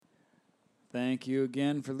Thank you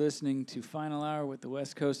again for listening to Final Hour with the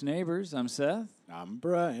West Coast Neighbors. I'm Seth. I'm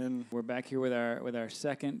Brian. We're back here with our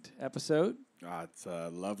second episode. It's a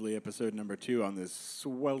lovely episode number 2 on this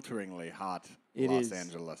swelteringly hot It Los is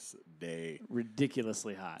Angeles day.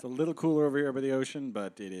 ridiculously hot. It's a little cooler over here by the ocean,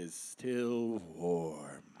 but it is still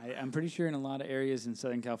warm. I'm pretty sure in a lot of areas in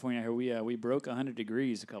Southern California here we broke 100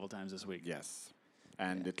 degrees a couple times this week. Yes.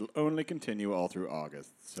 And it'll only continue all through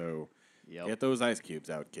August. So Yep. get those ice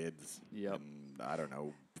cubes out, kids. Yep. And, I don't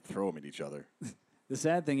know, throw them at each other. The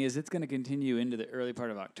sad thing is it's going to continue into the early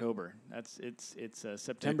part of October.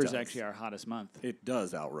 September's does. actually our hottest month. It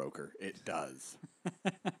does, Al Roker. It does.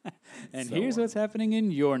 And So here's on. what's happening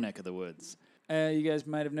in your neck of the woods. You guys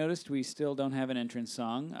might have noticed we still don't have an entrance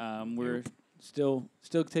song. We're still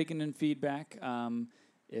taking in feedback.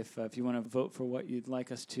 If you want to vote for what you'd like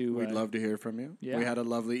us to, We'd love to hear from you. yeah. We had a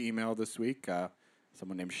lovely email this week.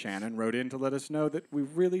 Someone named Shannon wrote in to let us know that we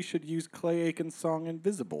really should use Clay Aiken's song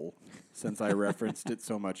Invisible, since I referenced it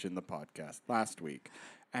so much in the podcast last week.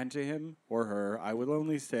 And to him or her, I will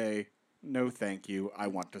only say, no thank you. I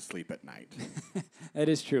want to sleep at night. That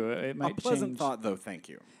is true. It might A pleasant change. thought, though. Thank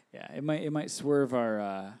you. Yeah, it might swerve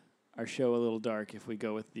our show a little dark if we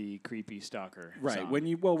go with the creepy stalker. Right. song.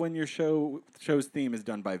 When your show's theme is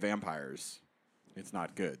done by vampires, it's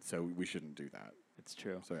not good. So we shouldn't do that. It's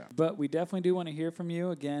true. So yeah. But we definitely do want to hear from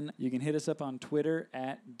you. Again, you can hit us up on Twitter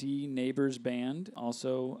at DNeighborsBand.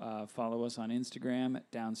 Also, follow us on Instagram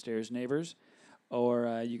at Downstairs Neighbors.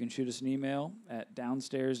 Or you can shoot us an email at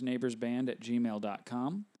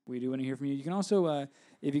downstairsneighborsband@gmail.com. We do want to hear from you. You can also,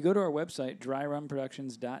 if you go to our website,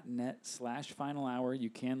 dryrunproductions.net/final hour,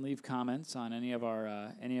 you can leave comments on any of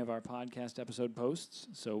our podcast episode posts.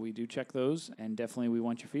 So we do check those, and definitely we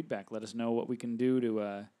want your feedback. Let us know what we can do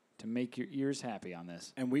to make your ears happy on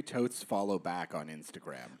this. And we totes follow back on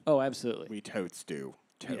Instagram. Oh, absolutely. We totes do.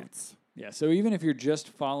 Totes. Yeah, so even if you're just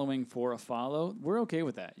following for a follow, we're okay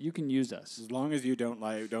with that. You can use us. As long as you don't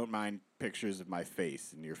mind pictures of my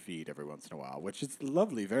face in your feed every once in a while, which is a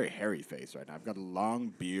lovely, very hairy face right now. I've got a long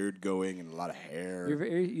beard going and a lot of hair.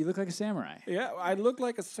 You look like a samurai. Yeah, I look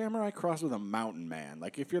like a samurai crossed with a mountain man.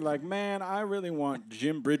 Like if you're like, man, I really want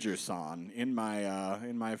Jim Bridgerson in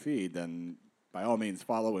my feed, then by all means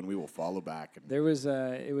follow, and we will follow back. And There was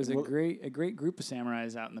a great group of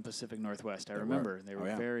samurais out in the Pacific Northwest. I remember they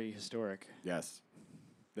were very historic. Yes,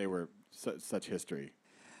 they were such history.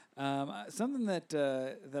 Something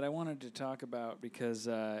that I wanted to talk about because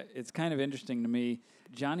it's kind of interesting to me.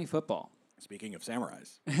 Johnny Football. Speaking of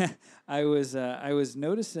samurais, I was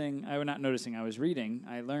noticing. I was not noticing. I was reading.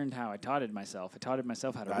 I learned how I taught myself how to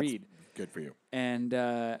read. Good for you. And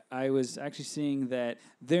I was actually seeing that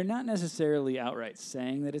they're not necessarily outright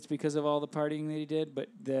saying that it's because of all the partying that he did, but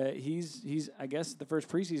he's I guess the first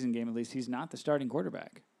preseason game at least, he's not the starting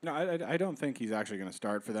quarterback. No, I don't think he's actually going to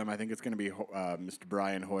start for them. I think it's going to be Mr.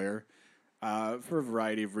 Brian Hoyer for a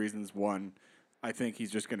variety of reasons. One, I think he's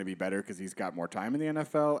just going to be better because he's got more time in the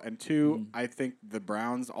NFL. And two, I think the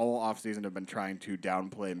Browns all offseason have been trying to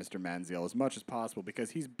downplay Mr. Manziel as much as possible because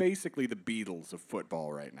he's basically the Beatles of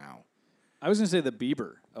football right now. I was going to say the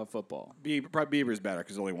Bieber of football. Probably Bieber's better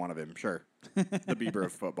because there's only one of him, sure. The Bieber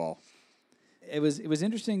of football. It was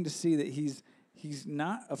interesting to see that he's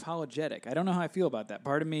not apologetic. I don't know how I feel about that.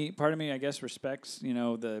 Part of me, I guess, respects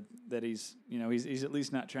that he's at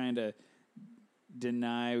least not trying to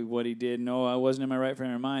deny what he did. No, I wasn't in my right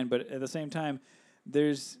frame of mind. But at the same time,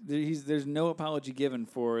 there's no apology given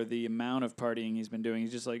for the amount of partying he's been doing.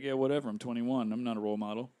 He's just like, yeah, whatever. I'm 21. I'm not a role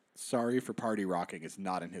model. Sorry for Party Rocking is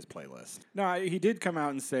not in his playlist. No, he did come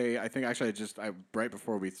out and say, I think actually right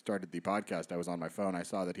before we started the podcast, I was on my phone. I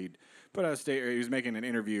saw that he'd put out he was making an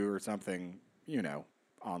interview or something,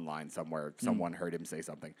 online somewhere. Someone heard him say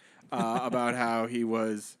something about how he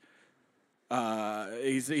was,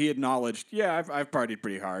 he acknowledged, yeah, I've partied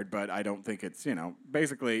pretty hard, but I don't think it's,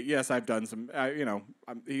 basically, yes, I've done some,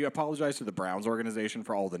 he apologized to the Browns organization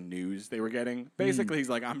for all the news they were getting. Basically, he's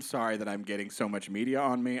like, I'm sorry that I'm getting so much media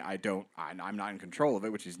on me. I'm not in control of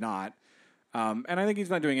it, which he's not. And I think he's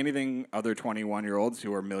not doing anything other 21-year-olds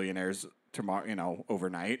who are millionaires tomorrow,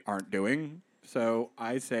 overnight aren't doing. So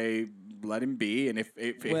I say let him be, and if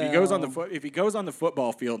he goes on the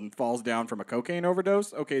football field and falls down from a cocaine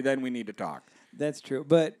overdose, okay, then we need to talk. That's true,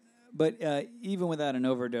 but even without an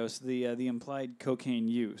overdose, the implied cocaine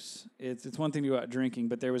use, it's one thing to go out drinking,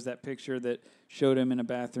 but there was that picture that showed him in a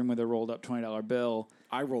bathroom with a rolled up $20 bill.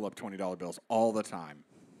 I roll up $20 bills all the time,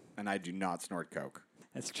 and I do not snort coke.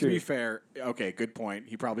 That's true. To be fair, okay, good point.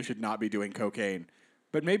 He probably should not be doing cocaine,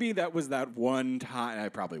 but maybe that was that one time. I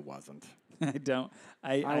probably wasn't. I don't.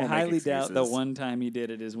 I won't make highly doubt the excuses. one time he did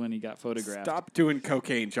it is when he got photographed. Stop doing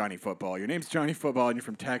cocaine, Johnny Football. Your name's Johnny Football, and you're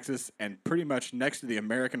from Texas, and pretty much next to the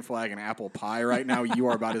American flag and apple pie right now, you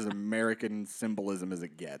are about as American symbolism as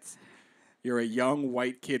it gets. You're a young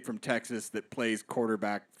white kid from Texas that plays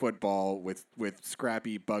quarterback football with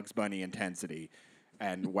scrappy Bugs Bunny intensity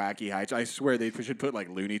and wacky heights. I swear they should put like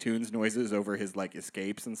Looney Tunes noises over his like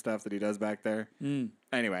escapes and stuff that he does back there.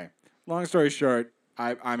 Anyway, long story short,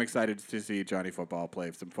 I'm excited to see Johnny Football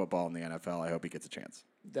play some football in the NFL. I hope he gets a chance.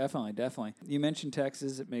 Definitely, definitely. You mentioned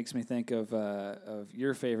Texas. It makes me think of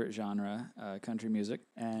your favorite genre, country music,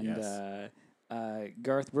 and Yes.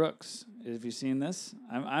 Garth Brooks. Have you seen this?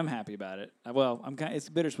 I'm happy about it. Well, it's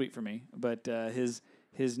bittersweet for me, but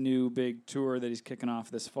his new big tour that he's kicking off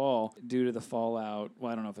this fall, due to the fallout.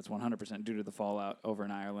 Well, I don't know if it's 100% due to the fallout over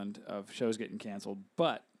in Ireland of shows getting canceled,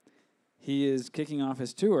 but he is kicking off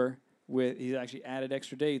his tour with. He's actually added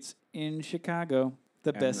extra dates in Chicago,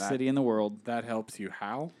 the best city in the world. That helps you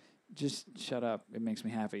how? Just shut up. It makes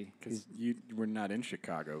me happy. Because you were not in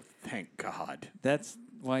Chicago, thank God. That's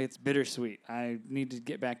why it's bittersweet. I need to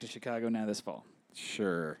get back to Chicago now this fall.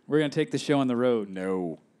 Sure. We're going to take the show on the road.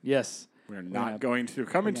 No. Yes. We're not going to.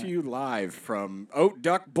 Coming to you live from,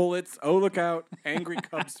 Duck Bullets. Oh, look out. Angry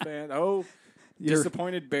Cubs fan. Oh,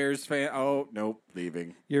 disappointed Bears fan. Oh, nope,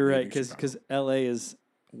 leaving. You're right, Leaving Chicago. because L.A. is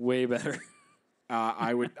way better.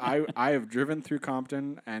 I have driven through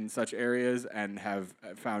Compton and such areas and have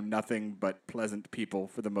found nothing but pleasant people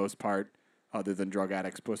for the most part, other than drug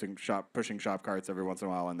addicts pushing shop carts every once in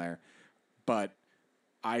a while in there. But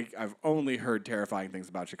I've only heard terrifying things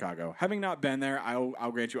about Chicago. Having not been there,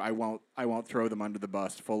 I'll grant you I won't throw them under the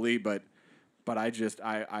bus fully, but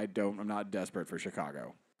I'm not desperate for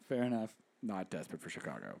Chicago. Fair enough. Not desperate for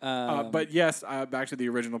Chicago. But yes, back to the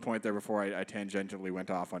original point there before I tangentially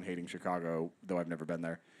went off on hating Chicago, though I've never been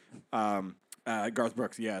there. Garth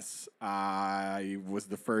Brooks, yes. I was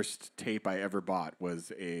the first tape I ever bought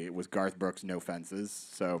was Garth Brooks' No Fences.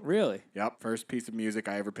 So Really? Yep, first piece of music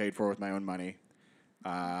I ever paid for with my own money.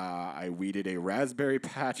 I weeded a raspberry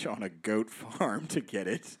patch on a goat farm to get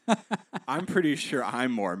it. I'm pretty sure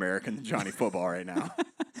I'm more American than Johnny Football right now.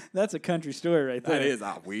 That's a country story right there. That is.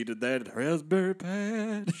 I weeded that raspberry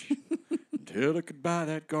patch until I could buy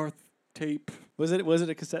that Garth tape. Was it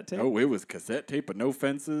a cassette tape? Oh, it was cassette tape of No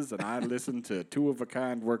Fences, and I listened to Two of a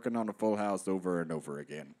Kind working on a Full House over and over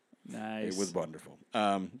again. Nice. It was wonderful.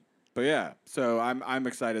 But yeah, so I'm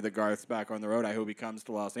excited that Garth's back on the road. I hope he comes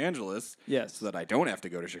to Los Angeles. Yes. So that I don't have to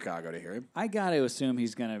go to Chicago to hear him. I got to assume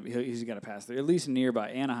he's gonna pass through, at least nearby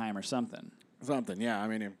Anaheim or something. Something, yeah. I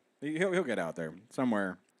mean, he'll get out there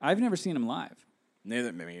somewhere. I've never seen him live.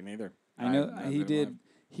 Neither. I know I've he been did. live.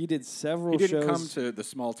 He did several He shows. didn't come to the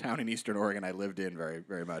small town in Eastern Oregon I lived in very,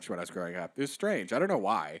 very much when I was growing up. It was strange. I don't know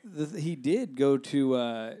why. He did go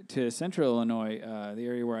to Central Illinois, the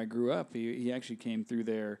area where I grew up. He actually came through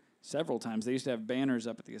there several times. They used to have banners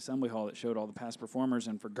up at the Assembly Hall that showed all the past performers,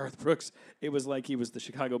 and for Garth Brooks, it was like he was the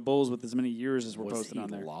Chicago Bulls with as many years as were posted on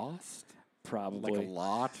there. Lost? Probably. Like a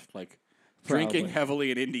lot? Like Probably. drinking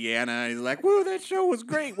heavily in Indiana. And he's like, whoa, that show was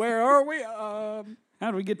great. Where are we? How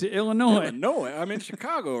do we get to Illinois? Illinois. I'm in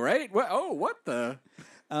Chicago, right? What the?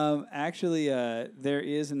 Actually, there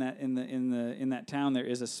is in that town there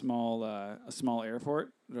is a small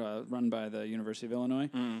airport run by the University of Illinois,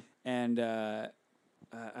 and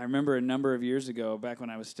I remember a number of years ago, back when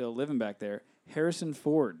I was still living back there, Harrison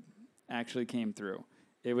Ford actually came through.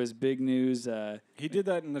 It was big news. He did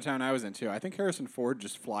that in the town I was in, too. I think Harrison Ford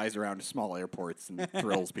just flies around to small airports and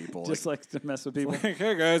thrills people. Just likes to mess with people. Like,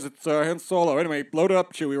 hey, guys, it's Han Solo. Anyway, load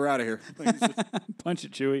up, Chewie. We're out of here. Punch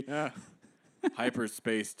it, Chewie. Yeah.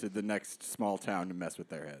 Hyperspace to the next small town to mess with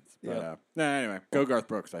their heads. But Yep. anyway, go Garth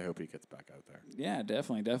Brooks. I hope he gets back out there. Yeah,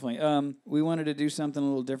 definitely. We wanted to do something a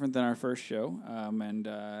little different than our first show,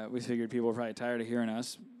 and we figured people were probably tired of hearing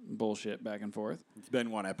us bullshit back and forth. It's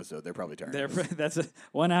been one episode. They're probably tired. of us. That's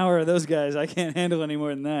 1 hour of those guys. I can't handle any more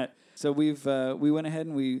than that. So we went ahead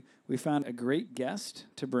and we found a great guest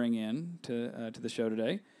to bring in to the show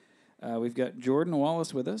today. We've got Jordan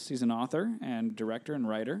Wallace with us. He's an author and director and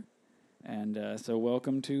writer. And so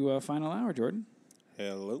welcome to Final Hour, Jordan.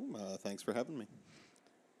 Hello. Thanks for having me.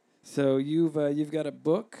 So you've got a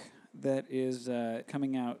book that is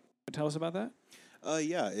coming out. Tell us about that.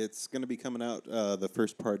 Yeah, it's going to be coming out the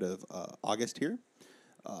first part of August here.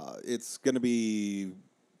 It's going to be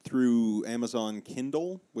through Amazon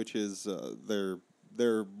Kindle, which is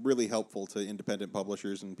they're really helpful to independent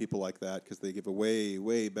publishers and people like that because they give a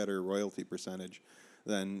way better royalty percentage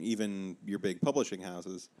than even your big publishing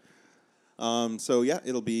houses. So yeah,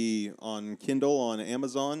 it'll be on Kindle on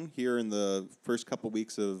Amazon here in the first couple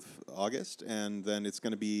weeks of August, and then it's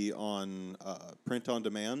going to be on print on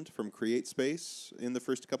demand from CreateSpace in the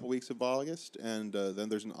first couple weeks of August, and then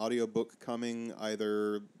there's an audiobook coming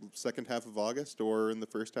either second half of August or in the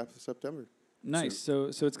first half of September. Nice. So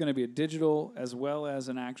it's going to be a digital as well as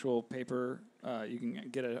an actual paper. You can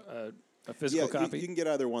get a physical copy. You can get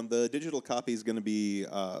either one. The digital copy is going to be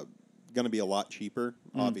a lot cheaper,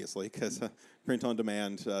 obviously, because print on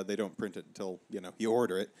demand they don't print it until you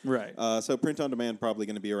order it. Right. So print on demand probably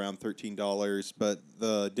going to be around $13, but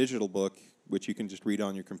the digital book, which you can just read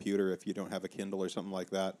on your computer if you don't have a Kindle or something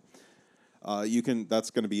like that,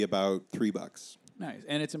 that's going to be about $3. Nice.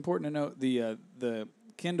 And it's important to note the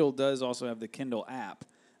Kindle does also have the Kindle app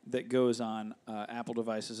that goes on Apple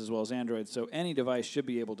devices as well as Android. So any device should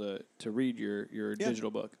be able to read your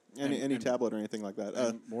digital book. Any tablet or anything like that.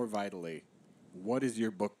 And more vitally, what is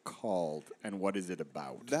your book called and what is it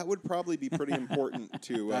about? That would probably be pretty important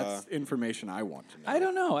to... That's information I want to know. I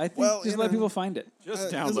don't know. I think just let people find it.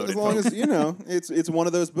 Just download as it. long as it's one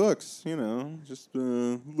of those books. Just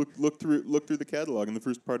look through the catalog in the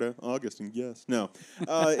first part of August and guess. No,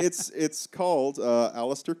 it's called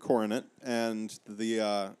Alistair Coronet and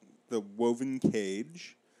the Woven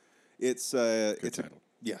Cage. It's title.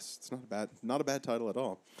 Yes, it's not a bad title at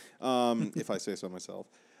all. If I say so myself.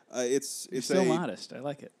 You're so modest. I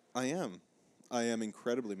like it. I am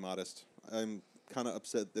incredibly modest. I'm kind of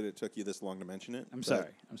upset that it took you this long to mention it. I'm sorry.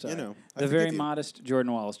 I the very forgive you. modest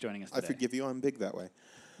Jordan Wallace joining us today. I forgive you. I'm big that way.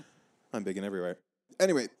 I'm big in everywhere.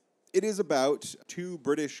 Anyway, it is about two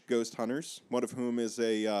British ghost hunters, one of whom is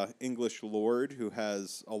a English lord who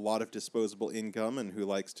has a lot of disposable income and who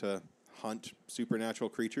likes to hunt supernatural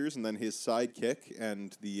creatures, and then his sidekick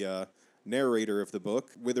and the narrator of the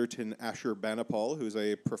book, Witherton Ashurbanipal, who's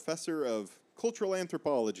a professor of cultural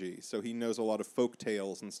anthropology, so he knows a lot of folk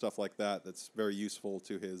tales and stuff like that that's very useful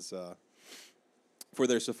to his for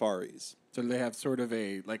their safaris. So they have sort of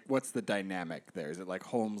what's the dynamic there? Is it like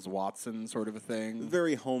Holmes-Watson sort of a thing?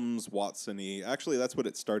 Very Holmes-Watson-y. Actually, that's what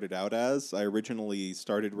it started out as. I originally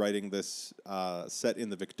started writing this set in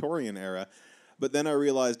the Victorian era, but then I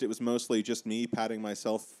realized it was mostly just me patting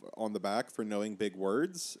myself on the back for knowing big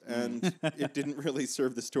words, and it didn't really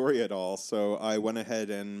serve the story at all. So I went ahead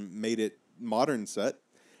and made it modern set,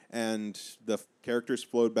 and the characters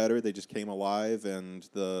flowed better. They just came alive, and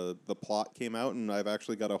the plot came out, and I've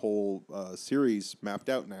actually got a whole series mapped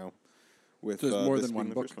out now. With, so there's more this than being one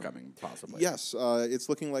the book first one. coming, possibly. Yes, it's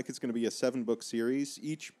looking like it's going to be a 7-book series.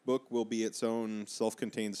 Each book will be its own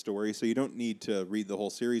self-contained story, so you don't need to read the whole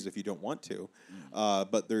series if you don't want to.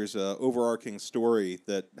 But there's an overarching story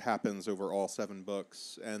that happens over all 7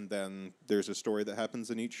 books, and then there's a story that happens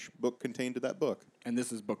in each book contained to that book. And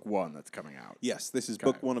this is book 1 that's coming out. Yes, this is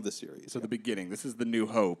book 1 of the series. So the beginning, this is the New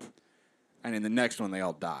Hope, and in the next one they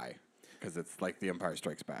all die, because it's like The Empire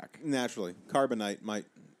Strikes Back. Naturally, Carbonite might...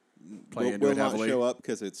 Play into will it not heavily. show up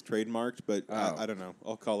because it's trademarked, but I don't know.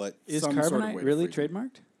 I'll call it Is some sort of Carbonite way to really freeze it.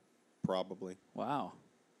 trademarked? probably. Wow.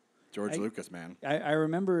 George Lucas, man. I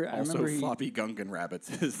remember. I Also, remember floppy Gungan rabbits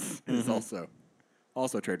is also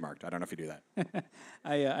trademarked. I don't know if you do that.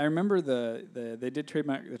 I remember they did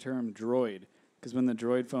trademark the term droid because when the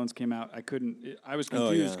droid phones came out, I was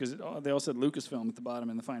confused because they all said Lucasfilm at the bottom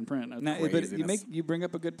in the fine print. Now, but Craziness. you bring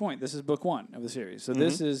up a good point. This is book 1 of the series, so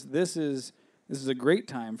this is a great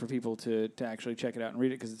time for people to actually check it out and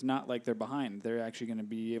read it because it's not like they're behind. They're actually going to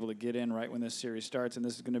be able to get in right when this series starts, and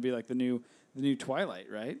this is going to be like the new Twilight,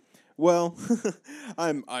 right? Well,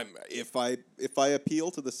 if I appeal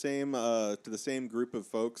to the same group of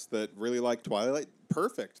folks that really like Twilight,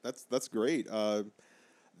 perfect. That's great.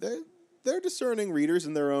 They're discerning readers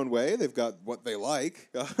in their own way. They've got what they like.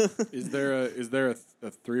 Is there a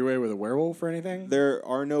 3-way with a werewolf or anything? There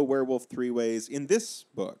are no werewolf 3-ways in this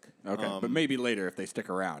book. Okay, but maybe later if they stick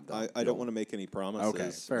around. I don't want to make any promises Okay,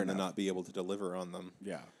 fair and then enough. not be able to deliver on them.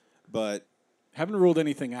 Yeah. But Haven't ruled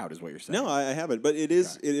anything out, is what you're saying. no, I haven't. But it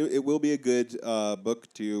is it will be a good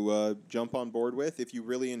book to jump on board with. If you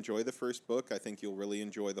really enjoy the first book, I think you'll really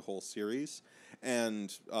enjoy the whole series.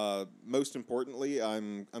 And most importantly,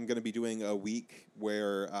 I'm going to be doing a week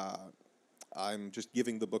where I'm just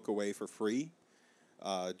giving the book away for free,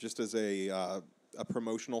 just as a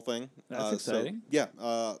promotional thing. That's exciting.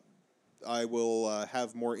 I will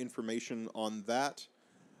have more information on that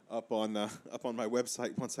up on my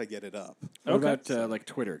website once I get it up. What about like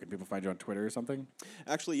Twitter? Can people find you on Twitter or something?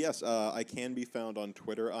 Actually, yes, I can be found on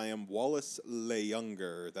Twitter. I am Wallace Le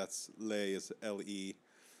Younger. That's Le is L-E.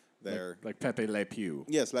 there. Like Pepe Le Pew.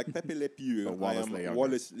 Yes, like Pepe Le Pew. Or Wallace I Le am Younger.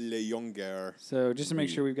 Wallace Le Younger. So just to make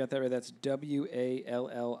sure we've got that right, that's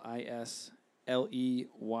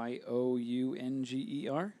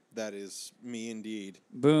WALLISLEYOUNGER. That is me indeed.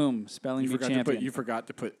 Boom, spelling You bee forgot to champion.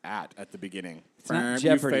 put at the beginning. It's not You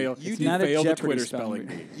Jeopardy. failed. It's You not a failed the Jeopardy Twitter spelling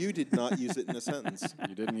spelling bee. bee. You did not use it in a sentence.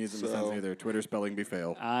 You didn't use it in the So- sense either. Twitter spelling bee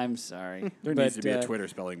fail. I'm sorry. There But, needs to be a uh, Twitter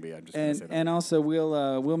spelling bee. I'm just going to say that. And also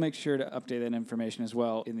we'll make sure to update that information as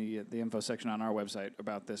well in the info section on our website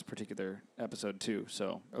about this particular episode too.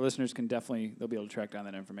 So our listeners can they'll be able to track down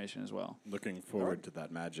that information as well. Looking forward to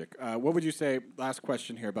that magic. What would you say? Last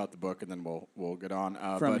question here about the book, and then we'll get on.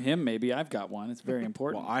 From but- him, maybe I've got one. It's very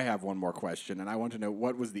important. Well, I have one more question, and I want to know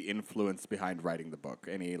what was the influence behind writing the book?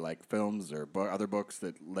 Any like films or other books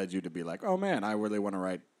that led you to be like, oh man, I really want to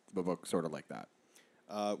write the book sort of like that?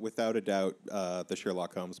 Without a doubt, the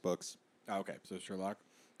Sherlock Holmes books. Okay, so Sherlock.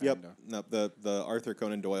 Yep. And, No, the Arthur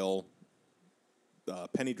Conan Doyle,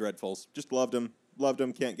 Penny Dreadfuls. Just loved them. Loved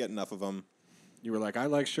them. Can't get enough of them. you were like, I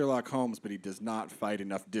like Sherlock Holmes, but he does not fight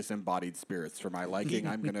enough disembodied spirits for my liking.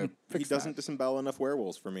 I'm gonna He fix doesn't that. disembowel enough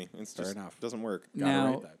werewolves for me. It's Fair just enough. doesn't work. Gotta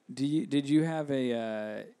Now, rate that. did you have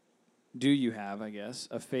do you have, I guess,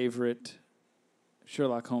 a favorite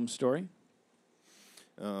Sherlock Holmes story?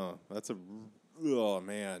 Oh, oh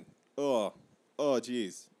man. Oh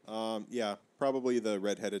geez. Yeah, probably the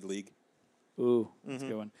Red-Headed League. Ooh, that's a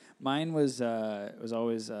good one. Mine was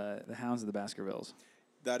always The Hounds of the Baskervilles.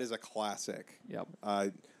 That is a classic. Yep.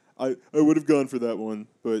 I would have gone for that one,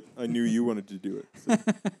 but I knew you wanted to do it. So.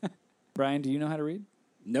 Brian, do you know how to read?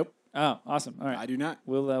 Nope, Oh, awesome. All right. I do not.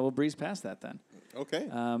 We'll breeze past that then. Okay.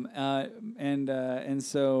 And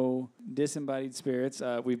so disembodied spirits.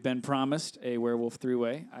 We've been promised a werewolf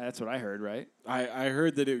three-way. That's what I heard, right? I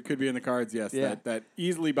heard that it could be in the cards, yes. Yeah. That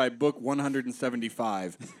easily by book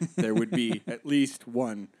 175, there would be at least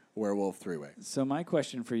one werewolf three-way. So my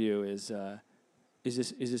question for you is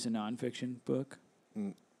this a nonfiction book?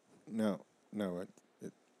 No,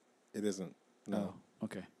 it isn't. No, Oh,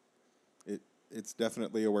 okay. it's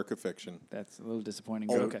definitely a work of fiction. That's a little disappointing.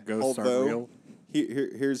 Al- but okay. Ghosts aren't Although- real.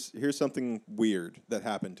 Here's something weird that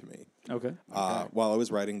happened to me Okay. while I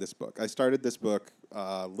was writing this book. I started this book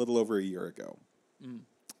a little over a year ago.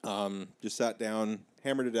 Just sat down,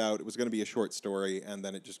 hammered it out. It was going to be a short story, and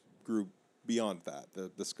then it just grew beyond that.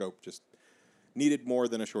 The scope just needed more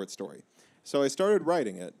than a short story. So I started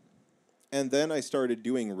writing it, and then I started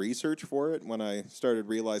doing research for it when I started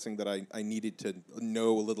realizing that I needed to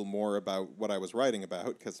know a little more about what I was writing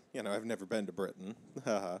about, because, I've never been to Britain.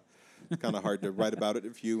 It's kind of hard to write about it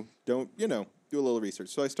if you don't, do a little research.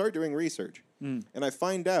 So I start doing research, and I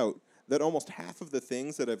find out that almost half of the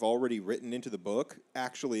things that I've already written into the book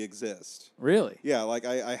actually exist. Really? Yeah, like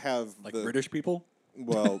I have Like British people?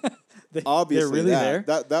 Well, They're obviously really there?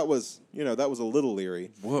 that was that was a little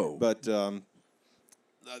leery. Whoa. But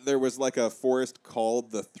there was like a forest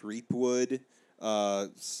called the Threepwood,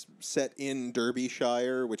 set in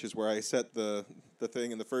Derbyshire, which is where I set the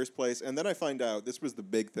thing in the first place. And then I find out this was the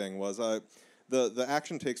big thing was the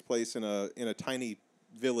action takes place in a tiny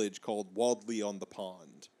village called Waldley on the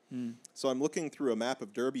Pond. So I'm looking through a map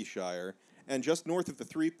of Derbyshire, and just north of the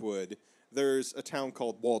Threepwood, there's a town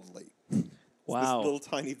called Waldley. Wow. This little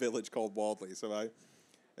tiny village called Waldley. So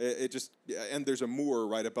and there's a moor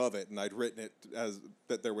right above it, and I'd written it as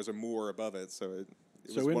that there was a moor above it. So it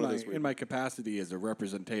was So one of those in my capacity as a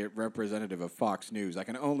representative of Fox News, I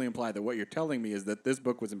can only imply that what you're telling me is that this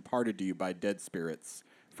book was imparted to you by dead spirits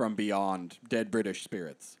from beyond, dead British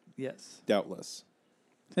spirits. Yes. doubtless.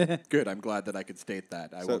 Good. I'm glad that I could state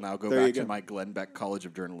that. I So will now go there you back to go. my Glenn Beck College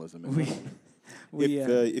of Journalism.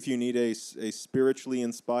 If you need a spiritually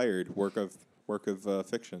inspired work of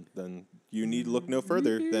fiction, then you need look no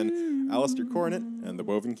further than Alistair Cornett and the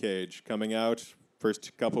Woven Cage, coming out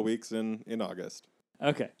first couple weeks in August.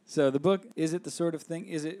 Okay. So the book, is it the sort of thing?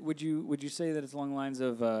 Is it? Would you say that it's along the lines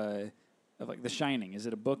of like The Shining? Is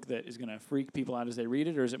it a book that is going to freak people out as they read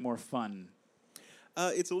it, or is it more fun?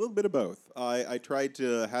 It's a little bit of both. I tried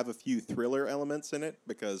to have a few thriller elements in it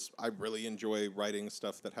because I really enjoy writing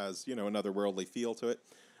stuff that has, an otherworldly feel to it.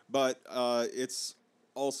 But it's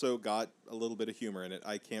also got a little bit of humor in it.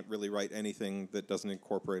 I can't really write anything that doesn't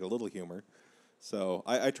incorporate a little humor. So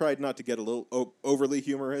I tried not to get a little overly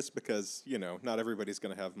humorous because, not everybody's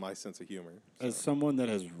going to have my sense of humor. As someone that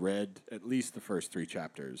has read at least the first 3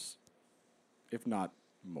 chapters, if not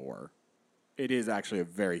more, it is actually a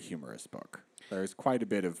very humorous book. There's quite a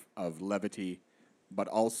bit of levity, but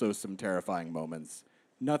also some terrifying moments.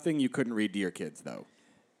 Nothing you couldn't read to your kids, though.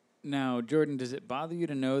 Now, Jordan, does it bother you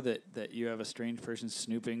to know that you have a strange person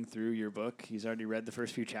snooping through your book? He's already read the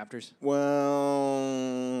first few chapters.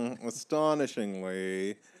 Well,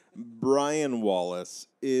 astonishingly, Brian Wallace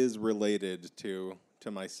is related to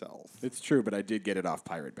myself. It's true, but I did get it off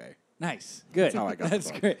Pirate Bay. Nice, good. That's how I got the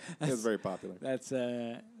That's book. great. It's very popular.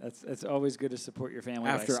 That's always good to support your family.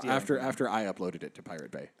 After by stealing after from them. after I uploaded it to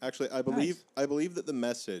Pirate Bay. Actually, I believe that the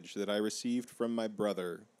message that I received from my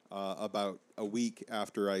brother about a week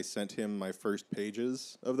after I sent him my first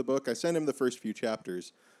pages of the book, I sent him the first few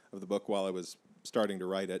chapters of the book while I was starting to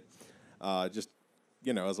write it. Just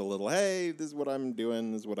as a little, hey, this is what I'm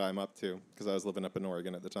doing, this is what I'm up to, because I was living up in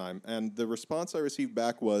Oregon at the time. And the response I received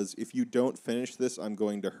back was, if you don't finish this, I'm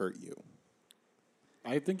going to hurt you.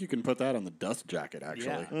 I think you can put that on the dust jacket,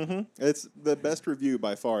 actually. Yeah. It's the best review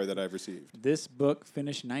by far that I've received. This book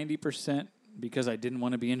finished 90% because I didn't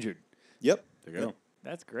want to be injured. Yep. There you go.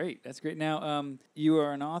 That's great. That's great. Now, you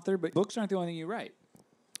are an author, but books aren't the only thing you write.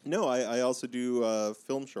 No, I also do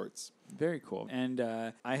film shorts. Very cool. And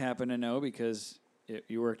I happen to know because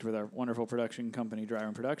you worked with our wonderful production company,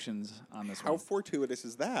 Dryron Productions, on this How one. fortuitous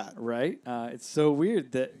is that? Right? It's so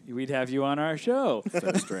weird that we'd have you on our show.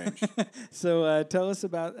 So strange. So tell us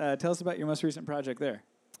about your most recent project there.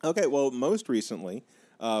 Okay, well, most recently,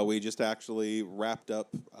 we just actually wrapped up,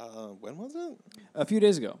 when was it? A few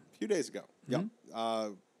days ago. A few days ago. Yep.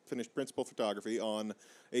 Finished principal photography on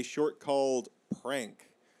a short called Prank.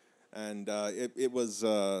 And it was,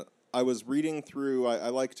 I was reading through, I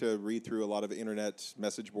like to read through a lot of internet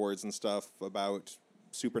message boards and stuff about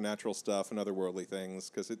supernatural stuff and otherworldly things,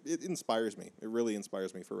 because it inspires me. It really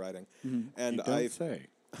inspires me for writing. And You don't say.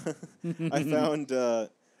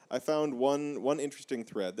 I found one interesting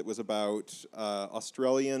thread that was about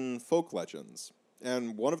Australian folk legends.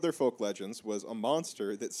 And one of their folk legends was a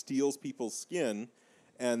monster that steals people's skin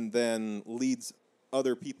and then leads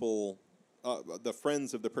other people, the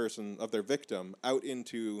friends of their victim, out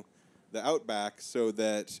into the outback so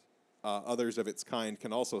that others of its kind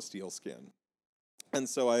can also steal skin. And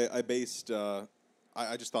so I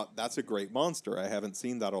just thought, that's a great monster. I haven't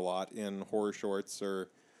seen that a lot in horror shorts or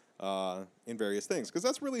in various things, because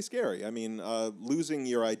that's really scary. I mean, losing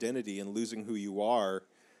your identity and losing who you are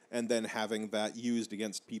and then having that used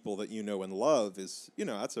against people that you know and love is,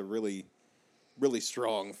 that's a really, really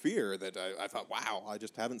strong fear that I thought, wow, I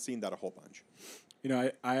just haven't seen that a whole bunch.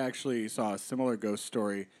 I actually saw a similar ghost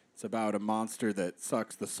story. It's about a monster that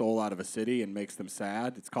sucks the soul out of a city and makes them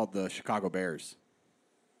sad. It's called the Chicago Bears.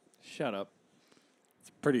 Shut up.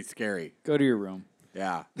 It's pretty scary. Go to your room.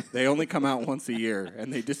 Yeah. They only come out once a year,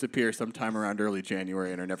 and they disappear sometime around early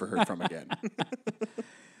January and are never heard from again.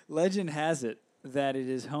 Legend has it that it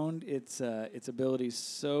has honed its abilities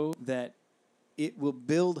so that it will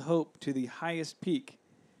build hope to the highest peak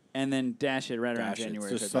and then dash it right around January.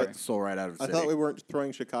 Just February. suck the soul right out of the I city. thought we weren't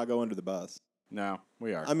throwing Chicago under the bus. No,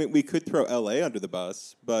 we are. I mean, we could throw L.A. under the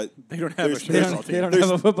bus, but They don't have a there's- football They team. don't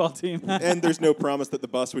have a football team. and there's no promise that the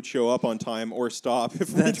bus would show up on time or stop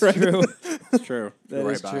if we That's tried. true. It's true. That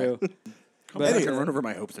You're is right true. Come But back anyway- and run over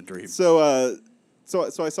my hopes and dreams. So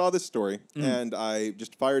I saw this story and I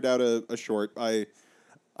just fired out a short.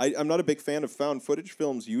 I'm not a big fan of found footage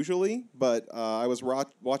films usually, but I was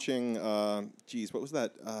watching. What was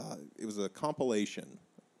that? It was a compilation.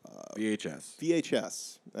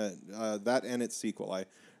 VHS. That and its sequel. I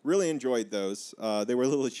really enjoyed those. They were a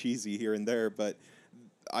little cheesy here and there, but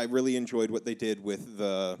I really enjoyed what they did with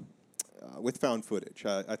with found footage.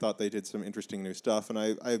 I thought they did some interesting new stuff, and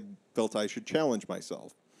I felt I should challenge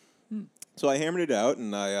myself. So I hammered it out,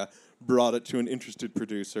 and I brought it to an interested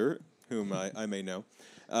producer, whom I may know.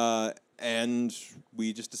 And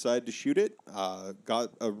we just decided to shoot it.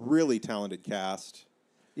 Got a really talented cast.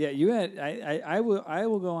 Yeah, you had. I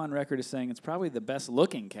will go on record as saying it's probably the best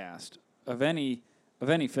looking cast of any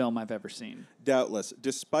film I've ever seen. Doubtless,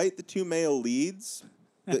 despite the two male leads,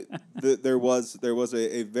 there was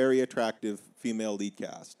a very attractive female lead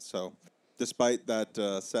cast. So, despite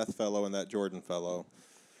that Seth fellow and that Jordan fellow,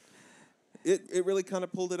 it really kind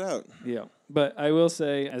of pulled it out. Yeah, but I will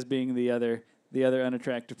say, as being the other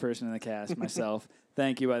unattractive person in the cast, myself.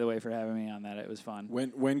 Thank you, by the way, for having me on that. It was fun.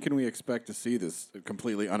 When can we expect to see this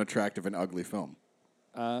completely unattractive and ugly film?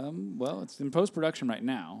 Well, it's in post-production right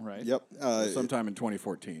now, right? Yep. Sometime in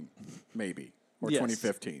 2014, maybe, or Yes.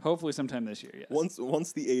 2015. Hopefully sometime this year, yes.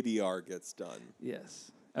 Once the ADR gets done. Yes.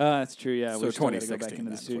 That's true, yeah. So We're still gotta go back 2016, into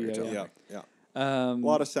the that's what you're studio. telling Yeah. me. Yeah. A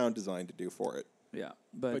lot of sound design to do for it. Yeah.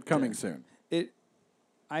 But coming soon.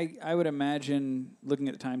 I would imagine, looking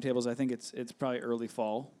at the timetables, I think it's probably early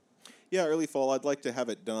fall. Yeah, early fall. I'd like to have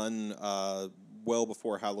it done well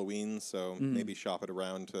before Halloween, so maybe shop it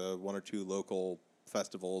around to one or two local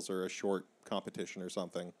festivals or a short competition or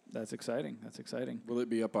something. That's exciting. That's exciting. Will it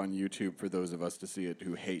be up on YouTube for those of us to see it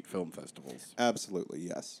who hate film festivals? Absolutely,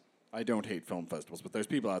 yes. I don't hate film festivals, but there's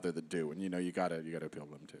people out there that do, and you gotta appeal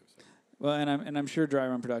to them too. So. Well, and I'm sure Dry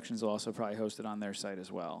Run Productions will also probably host it on their site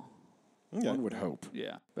as well. Okay. One would hope.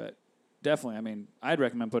 Yeah, but definitely, I mean, I'd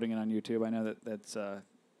recommend putting it on YouTube. I know that's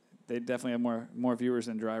they definitely have more viewers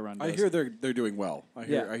than Dry Run does. I hear they're doing well. I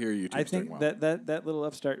hear YouTube's I think doing well. that little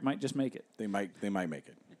upstart might just make it. They might make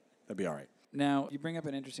it. That'd be all right. Now, you bring up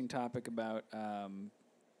an interesting topic about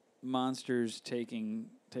monsters taking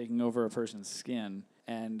over a person's skin,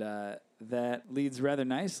 and that leads rather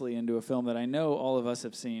nicely into a film that I know all of us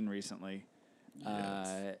have seen recently,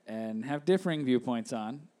 Yes. and have differing viewpoints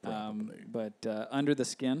on. Probably. But Under the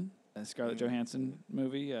Skin, a Scarlett Johansson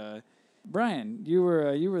movie. Brian, you were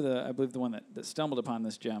I believe the one that stumbled upon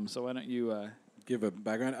this gem. So why don't you Give a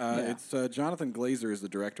background. Yeah. It's Jonathan Glazer is the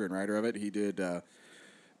director and writer of it. He did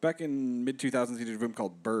back in mid 2000s. He did a film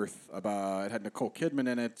called Birth. It had Nicole Kidman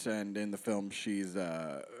in it, and in the film, she's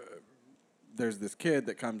there's this kid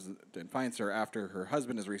that comes and finds her after her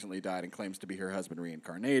husband has recently died and claims to be her husband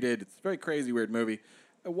reincarnated. It's a very crazy, weird movie.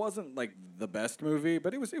 It wasn't like the best movie,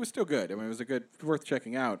 but it was still good. I mean, it was worth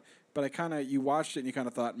checking out. But you watched it and you kind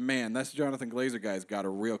of thought, man, this Jonathan Glazer guy's got a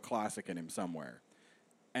real classic in him somewhere.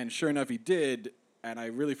 And sure enough, he did. And I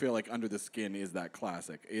really feel like Under the Skin is that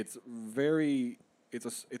classic. It's a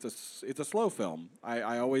slow film.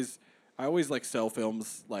 I always like sell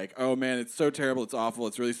films like, oh man, it's so terrible, it's awful,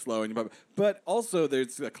 it's really slow, but also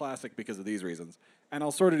there's a classic because of these reasons. And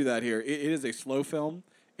I'll sort of do that here. It is a slow film.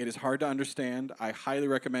 It is hard to understand. I highly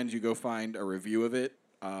recommend you go find a review of it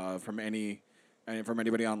from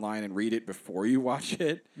anybody online and read it before you watch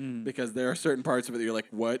it, because there are certain parts of it that you're like,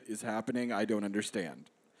 what is happening? I don't understand.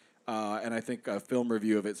 And I think a film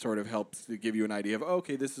review of it sort of helps to give you an idea of,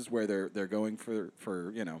 okay, this is where they're going for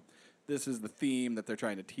this is the theme that they're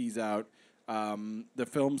trying to tease out. The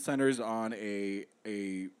film centers on a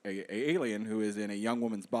alien who is in a young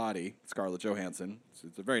woman's body, Scarlett Johansson.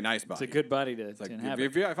 It's a very nice body. It's a good body to Like,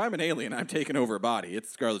 inhabit. if I'm an alien, I'm taking over a body. It's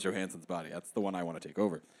Scarlett Johansson's body. That's the one I want to take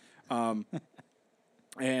over.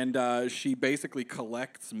 And she basically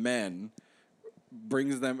collects men,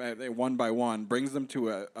 brings them one by one, brings them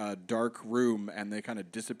to a dark room, and they kind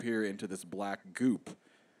of disappear into this black goop.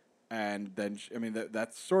 And then,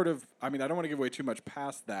 that's sort of, I don't want to give away too much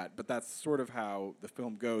past that, but that's sort of how the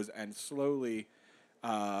film goes. And slowly,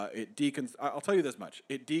 I'll tell you this much.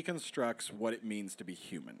 It deconstructs what it means to be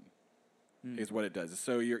human, is what it does.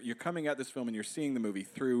 So you're coming at this film and you're seeing the movie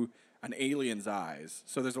through an alien's eyes.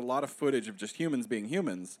 So there's a lot of footage of just humans being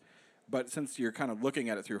humans. But since you're kind of looking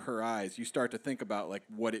at it through her eyes, you start to think about like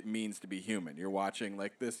what it means to be human. You're watching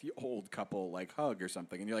like this old couple like hug or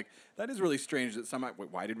something, and you're like, that is really strange. That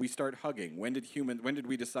why did we start hugging? When did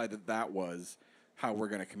we decide that was how we're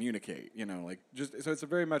going to communicate? So it's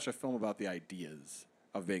very much a film about the ideas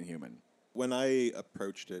of being human. When I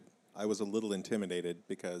approached it, I was a little intimidated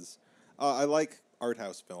because I like art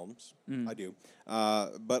house films. I do,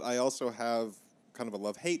 but I also have kind of a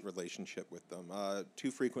love-hate relationship with them.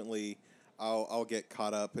 Too frequently, I'll get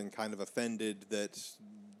caught up and kind of offended that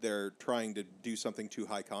they're trying to do something too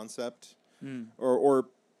high concept, or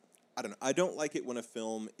I don't know. I don't like it when a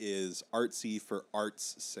film is artsy for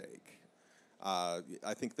art's sake. I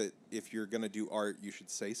think that if you're going to do art, you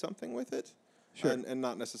should say something with it, and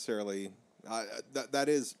not necessarily. That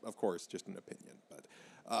is, of course, just an opinion. But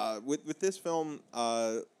with this film,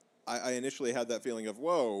 I initially had that feeling of,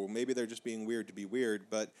 whoa, maybe they're just being weird to be weird.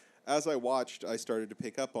 But as I watched, I started to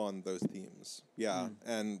pick up on those themes. Yeah,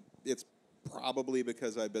 and it's probably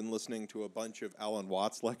because I've been listening to a bunch of Alan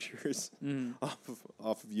Watts lectures off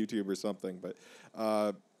of YouTube or something. But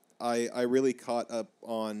I really caught up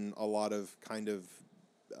on a lot of kind of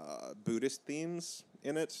Buddhist themes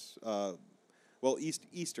in it. Well,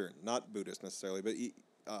 Eastern, not Buddhist necessarily, but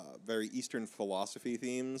very Eastern philosophy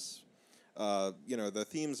themes. The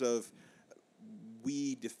themes of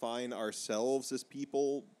we define ourselves as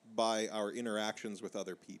people by our interactions with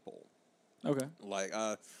other people. Okay. Like,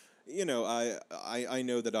 I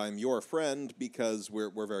know that I'm your friend because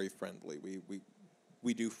we're very friendly.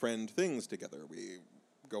 We do friend things together. We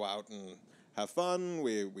go out and have fun.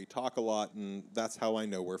 We talk a lot, and that's how I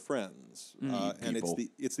know we're friends. And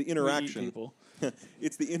it's the interaction.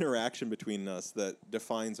 It's the interaction between us that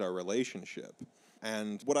defines our relationship.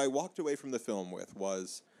 And what I walked away from the film with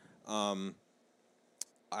was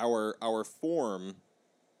our form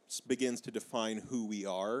begins to define who we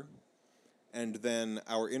are, and then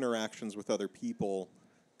our interactions with other people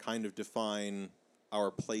kind of define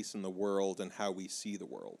our place in the world and how we see the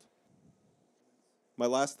world. My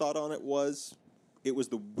last thought on it was, It was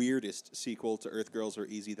the weirdest sequel to Earth Girls Are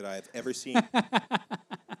Easy that I have ever seen.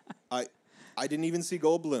 I didn't even see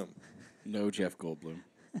Goldblum. No Jeff Goldblum.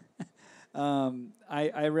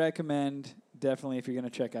 I recommend definitely if you're going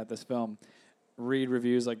to check out this film, read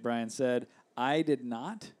reviews like Brian said. I did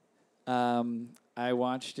not. I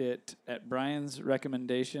watched it at Brian's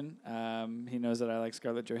recommendation. He knows that I like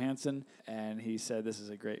Scarlett Johansson, and he said this is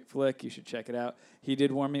a great flick. You should check it out. He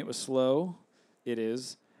did warn me it was slow. It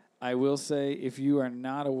is. I will say if you are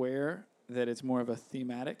not aware that it's more of a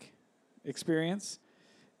thematic experience,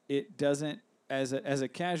 it doesn't, as a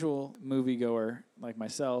casual moviegoer like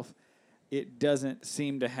myself, it doesn't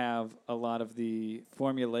seem to have a lot of the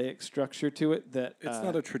formulaic structure to it that It's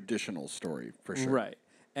not a traditional story for sure. right,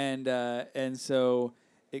 and so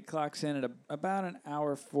it clocks in at about an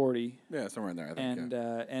hour 40, Yeah, somewhere in there. I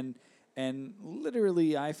think. and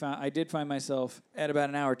literally I did find myself at about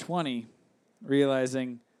an hour 20,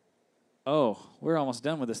 realizing, oh, we're almost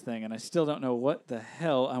done with this thing, and I still don't know what the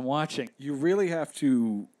hell I'm watching. You really have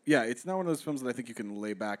to. Yeah, it's not one of those films that I think you can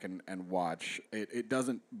lay back and watch. It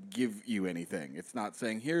doesn't give you anything. It's not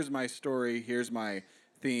saying, here's my story, here's my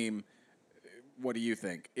theme. What do you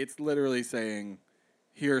think? It's literally saying,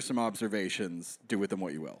 here are some observations, do with them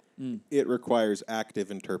what you will. It requires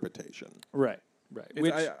active interpretation. Right.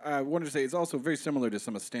 Which I wanted to say it's also very similar to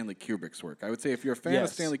some of Stanley Kubrick's work. I would say if you're a fan of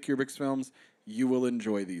Yes. Stanley Kubrick's films, you will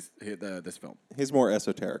enjoy this film. His more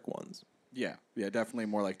esoteric ones. Yeah, definitely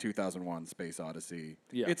more like 2001: Space Odyssey.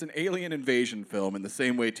 Yeah. It's an alien invasion film in the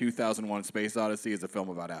same way 2001: Space Odyssey is a film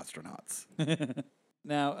about astronauts.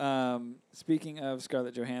 Now, speaking of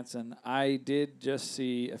Scarlett Johansson, I did just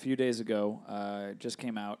see a few days ago, just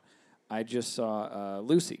came out, I just saw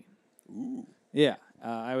Lucy. Ooh. Yeah,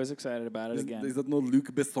 I was excited about it again. Is that no Luc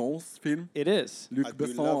Besson's film? It is. Luc I do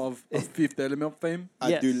Besson love- of Fifth Element fame?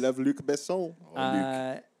 I do Yes. love Luc Besson.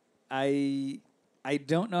 I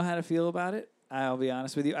don't know how to feel about it. I'll be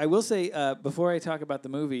honest with you. I will say before I talk about the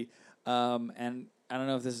movie, and I don't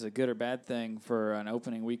know if this is a good or bad thing for an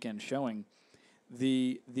opening weekend showing.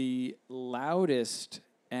 The loudest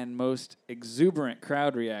and most exuberant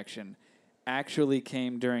crowd reaction actually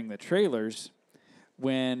came during the trailers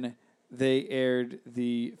when they aired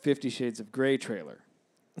the 50 Shades of Grey trailer.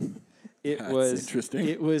 It That's was interesting.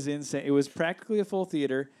 It was insane. It was practically a full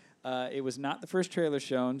theater. It was not the first trailer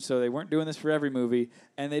shown, so they weren't doing this for every movie,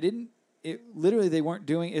 and they didn't. Literally, they weren't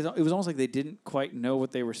doing. It was almost like they didn't quite know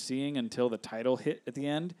what they were seeing until the title hit at the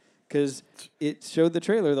end, because it showed the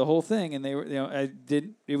trailer, the whole thing, and they were.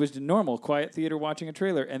 It was normal, quiet theater watching a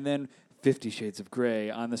trailer, and then 50 Shades of Grey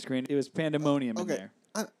on the screen. It was pandemonium in there.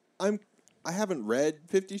 I haven't read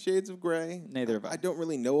 50 Shades of Grey. Neither have I. I don't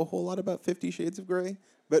really know a whole lot about 50 Shades of Grey,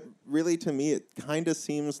 but really to me it kind of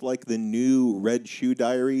seems like the new Red Shoe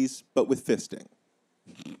Diaries, but with fisting.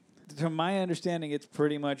 To my understanding, it's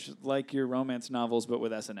pretty much like your romance novels, but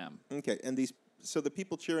with S&M. Okay, and so the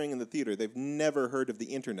people cheering in the theater, they've never heard of the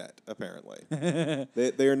internet, apparently.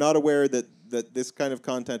 they are not aware that this kind of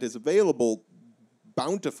content is available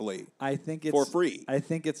bountifully I think it's for free. I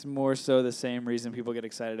think it's more so the same reason people get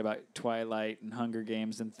excited about Twilight and Hunger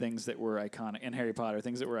Games and things that were iconic, and Harry Potter,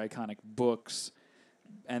 things that were iconic books,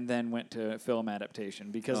 and then went to film adaptation.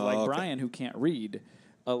 Because okay. Brian, who can't read,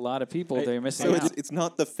 a lot of people, they're missing So out. it's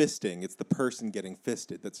not the fisting, it's the person getting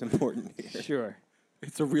fisted that's important here. Sure.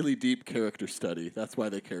 It's a really deep character study. That's why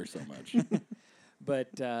they care so much.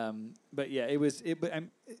 But yeah, it was. But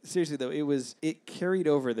seriously though, it carried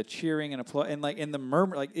over the cheering and applause and the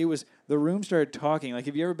murmur. Like it was, the room started talking. Like,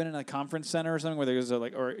 have you ever been in a conference center or something where there's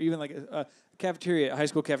or even like a cafeteria, a high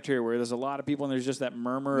school cafeteria, where there's a lot of people and there's just that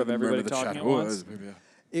murmur of everybody talking at once?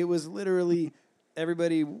 It was literally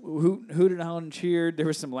everybody hooted and hollered and cheered. There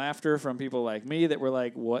was some laughter from people like me that were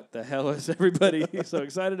like, "What the hell is everybody so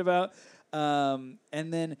excited about?" And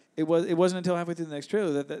then it wasn't until halfway through the next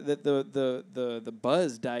trailer that the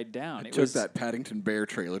buzz died down. It took that Paddington Bear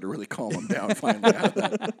trailer to really calm them down finally out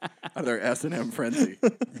of their S&M frenzy.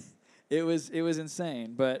 It was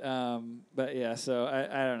insane, but yeah. So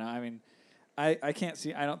I don't know. I mean, I can't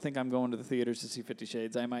see. I don't think I'm going to the theaters to see 50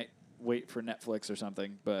 Shades. I might wait for Netflix or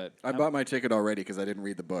something. But I bought my ticket already because I didn't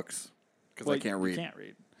read the books because I can't read. You can't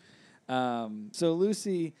read. So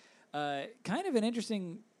Lucy, kind of an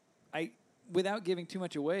interesting. Without giving too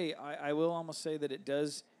much away, I will almost say that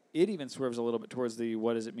it even swerves a little bit towards the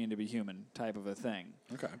what does it mean to be human type of a thing.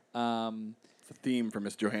 Okay. It's a theme for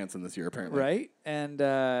Miss Johansson this year, apparently. Right? And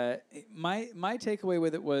my takeaway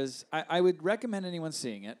with it was I would recommend anyone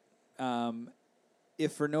seeing it,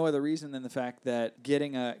 if for no other reason than the fact that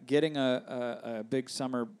getting a big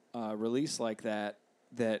summer release like that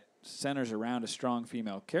centers around a strong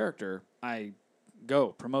female character, I go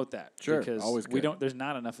promote that. Sure, because always we good. don't. There's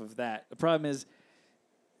not enough of that. The problem is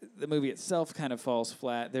the movie itself kind of falls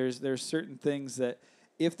flat. There's certain things that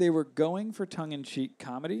if they were going for tongue-in-cheek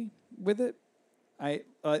comedy with it, I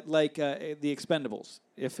like The Expendables.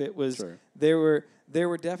 If it was Sure. there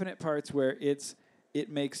were definite parts where it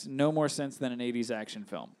makes no more sense than an 80s action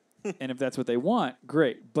film. And if that's what they want,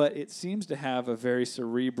 great. But it seems to have a very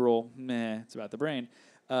cerebral, it's about the brain,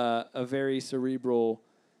 a very cerebral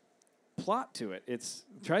plot to it. It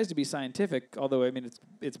tries to be scientific, although I mean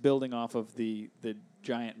it's building off of the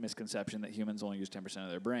giant misconception that humans only use 10%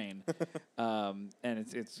 of their brain, and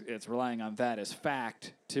it's relying on that as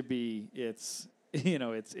fact to be it's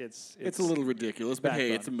It's a little ridiculous, but hey,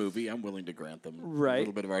 backbone. it's a movie. I'm willing to grant them Right. a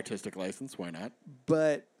little bit of artistic license. Why not?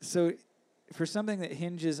 But so for something that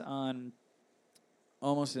hinges on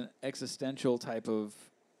almost an existential type of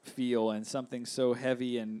feel and something so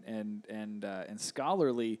heavy and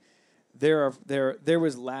scholarly, there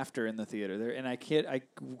was laughter in the theater there, and I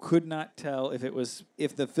could not tell if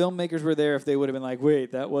the filmmakers were there, if they would have been like,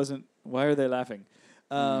 wait, that wasn't, why are they laughing?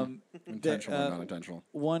 Intentional or non-intentional?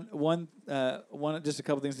 One, just a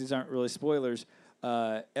couple things. These aren't really spoilers.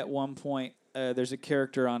 At one point, there's a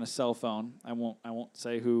character on a cell phone. I won't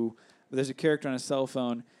say who, but there's a character on a cell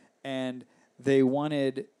phone, and they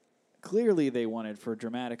wanted for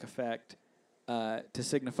dramatic effect to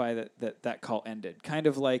signify that call ended. Kind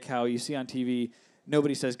of like how you see on TV,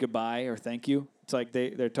 nobody says goodbye or thank you. It's like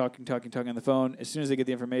they're talking on the phone. As soon as they get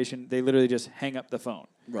the information, they literally just hang up the phone.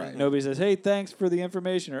 Right. Nobody says, hey, thanks for the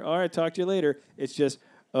information, or all right, talk to you later. It's just,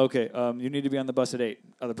 okay, you need to be on the bus at 8.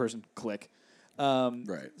 Other person, click.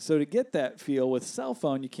 Right. So to get that feel with cell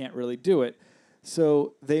phone, you can't really do it.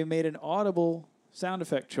 So they made an audible sound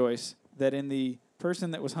effect choice that in the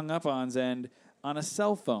person that was hung up on's end, on a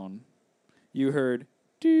cell phone, you heard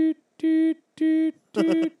doot, doot, doot,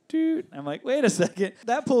 doot, doot. I'm like, wait a second.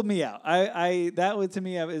 That pulled me out. That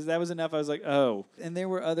was enough. I was like, oh. And there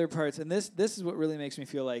were other parts, and this is what really makes me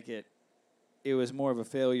feel like it was more of a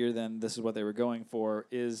failure than this is what they were going for,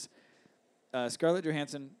 is Scarlett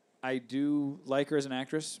Johansson. I do like her as an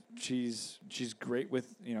actress. She's great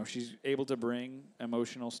with, she's able to bring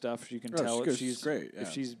emotional stuff. You can tell if she's great. Yeah.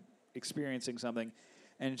 if she's experiencing something.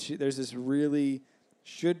 And there's this really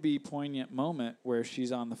should be poignant moment where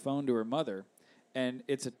she's on the phone to her mother, and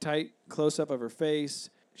it's a tight close-up of her face.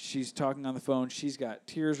 She's talking on the phone. She's got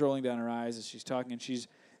tears rolling down her eyes as she's talking,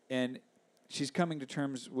 and she's coming to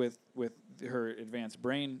terms with her advanced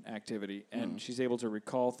brain activity, and she's able to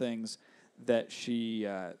recall things that she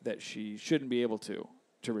shouldn't be able to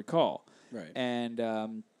recall. Right.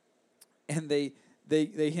 And they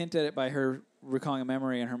hint at it by her recalling a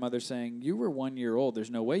memory and her mother saying, you were 1 year old.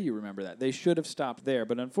 There's no way you remember that. They should have stopped there.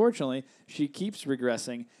 But unfortunately, she keeps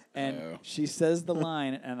regressing, and she says the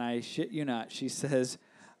line, and I shit you not, she says,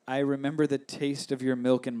 I remember the taste of your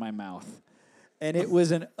milk in my mouth. And it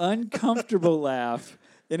was an uncomfortable laugh,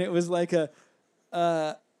 and it was like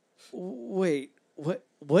wait,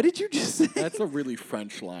 what did you just say? That's a really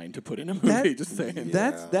French line to put in a movie. Just saying.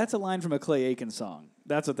 That's a line from a Clay Aiken song.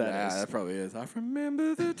 That's what that is. Yeah, that probably is. I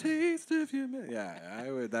remember the taste of your milk.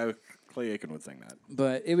 Yeah, Clay Aiken would sing that.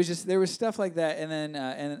 But it was just, there was stuff like that, and then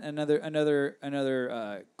and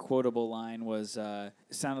another quotable line was it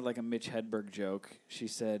sounded like a Mitch Hedberg joke. She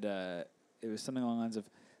said it was something along the lines of,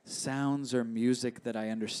 "Sounds are music that I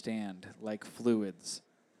understand, like fluids."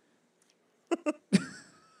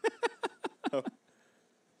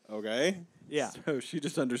 Okay. Yeah. So she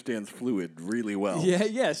just understands fluid really well.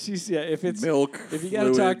 Yeah. She's if it's milk. If you got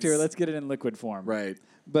to talk to her, fluids. let's get it in liquid form. Right.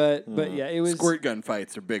 But yeah, it was Squirt gun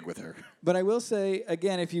fights are big with her. But I will say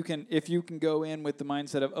again, if you can go in with the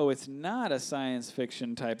mindset of, it's not a science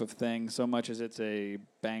fiction type of thing so much as it's a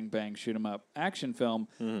bang bang shoot 'em up action film,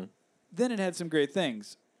 then it had some great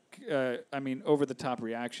things. I mean, over the top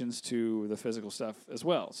reactions to the physical stuff as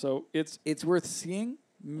well. So it's worth seeing.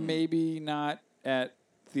 Maybe not at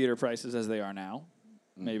theater prices as they are now.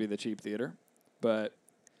 Maybe the cheap theater, but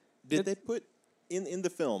Did they put in the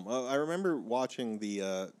film? I remember watching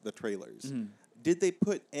the trailers. Did they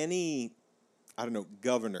put any, I don't know,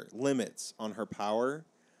 governor limits on her power?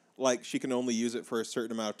 Like she can only use it for a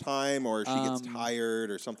certain amount of time, or she gets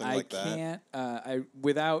tired, or something like that. I can't.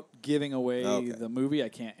 Without giving away the movie, I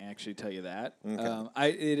can't actually tell you that. Okay.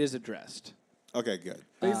 It is addressed. Okay, good.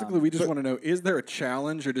 Basically, we just want to know, is there a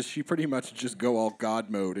challenge, or does she pretty much just go all God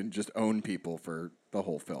mode and just own people for the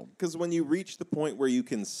whole film? Because when you reach the point where you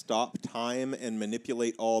can stop time and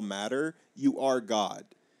manipulate all matter, you are God.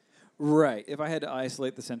 Right. If I had to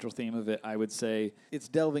isolate the central theme of it, I would say it's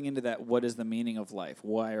delving into that what is the meaning of life?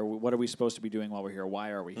 What are we supposed to be doing while we're here?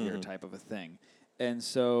 Why are we here type of a thing. And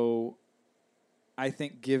so I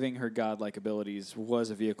think giving her godlike abilities was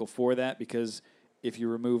a vehicle for that, because if you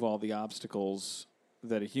remove all the obstacles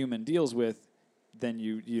that a human deals with, then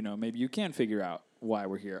you know, maybe you can figure out why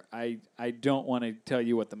we're here. I don't want to tell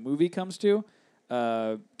you what the movie comes to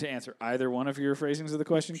answer either one of your phrasings of the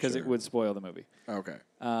question, because it would spoil the movie. Okay.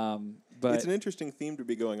 But it's an interesting theme to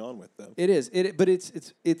be going on with, though. it is. But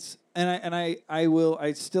it's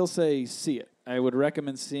I still say see it. I would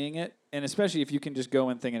recommend seeing it, and especially if you can just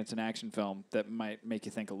go in thinking it's an action film that might make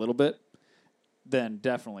you think a little bit, then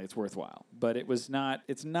definitely it's worthwhile. But it's not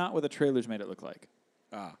what the trailers made it look like.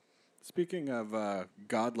 Speaking of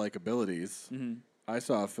godlike abilities, I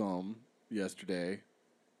saw a film yesterday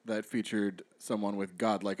that featured someone with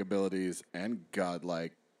godlike abilities and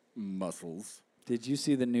godlike muscles. Did you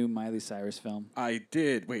see the new Miley Cyrus film? I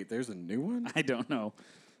did. Wait, there's a new one? I don't know.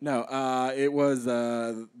 No, it was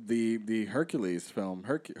the Hercules film.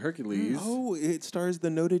 Hercules. Oh, it stars the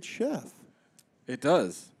noted chef. It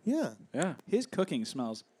does. Yeah. Yeah. His cooking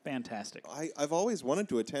smells fantastic. I've always wanted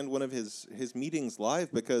to attend one of his meetings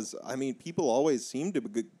live because, I mean, people always seem to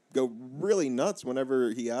go really nuts whenever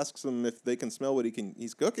he asks them if they can smell what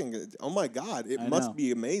he's cooking. Oh, my God. It must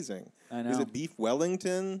be amazing. I know. Is it beef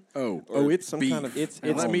Wellington? It's some beef. kind of...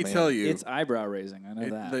 And let me tell you. It's eyebrow raising. I know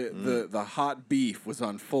that. The hot beef was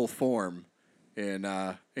on full form in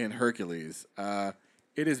Hercules.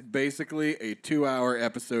 It is basically a 2-hour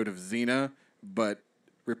episode of Xena, but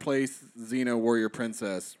replace Xena Warrior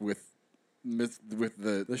Princess with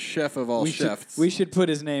the chef of all chefs. We should put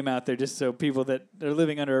his name out there just so people that are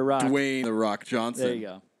living under a rock. Dwayne The Rock Johnson. There you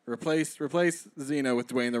go. Replace Xena with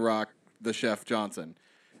Dwayne The Rock, the Chef Johnson.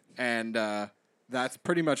 And that's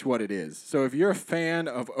pretty much what it is. So if you're a fan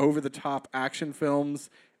of over-the-top action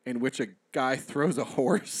films in which a guy throws a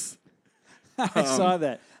horse... I saw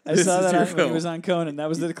that. I this saw is that your when he film. was on Conan. That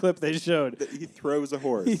was the clip they showed. He throws a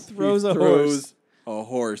horse. He throws He a throws horse. a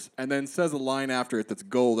horse and then says a line after it that's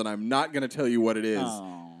gold, and I'm not going to tell you what it is.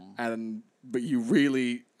 But you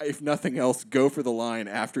really, if nothing else, go for the line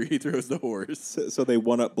after he throws the horse. So they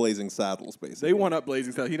one up Blazing Saddles, basically. They one up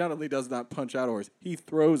Blazing Saddles. He not only does not punch out a horse, he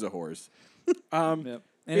throws a horse. Yep. And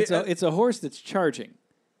it's a horse that's charging.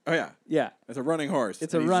 Oh, yeah. Yeah. It's a running horse.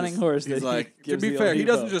 It's And a he's running horse He's that like, he to gives be the fair, old he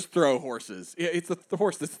doesn't Evo. just throw horses. It's the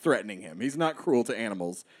horse that's threatening him. He's not cruel to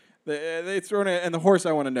animals. It's thrown it, and the horse,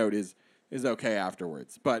 I want to note, is okay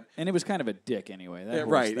afterwards. But And it was kind of a dick anyway. That horse,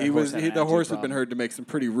 right, that he horse was. had an The attitude horse had been problem. heard to make some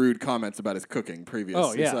pretty rude comments about his cooking previously.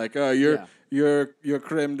 Oh, yeah. He's like, "Oh, your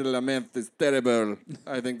creme de la menthe is terrible."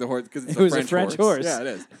 I think the horse because it's It was a French horse. Yeah, it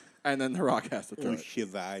is. And then the Rock has to throw it.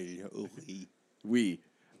 Cheval. Oui.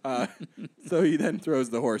 So he then throws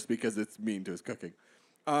the horse because it's mean to his cooking.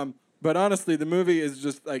 But honestly, the movie is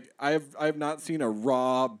just like I've not seen a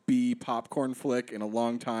raw B popcorn flick in a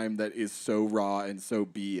long time that is so raw and so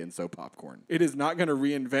B and so popcorn. It is not going to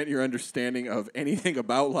reinvent your understanding of anything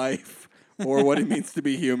about life or what it means to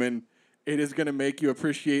be human. It is going to make you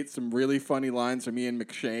appreciate some really funny lines from Ian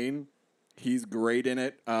McShane. He's great in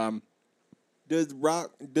it. Does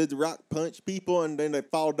the rock punch people and then they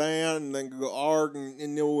fall down and then go arg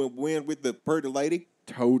and win with the pretty lady?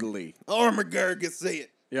 Totally. Armageddon can see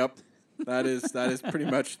it. Yep. That is pretty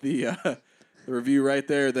much the review right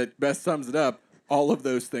there that best sums it up. All of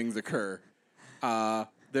those things occur.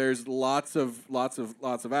 There's lots of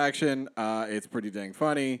action. It's pretty dang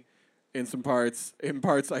funny. In some parts,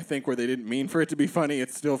 I think where they didn't mean for it to be funny,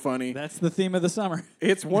 it's still funny. That's the theme of the summer.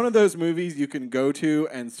 It's one of those movies you can go to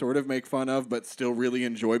and sort of make fun of, but still really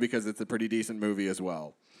enjoy because it's a pretty decent movie as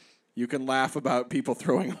well. You can laugh about people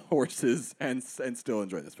throwing horses and still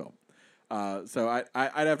enjoy this film. So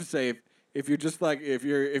I'd have to say if you're just like if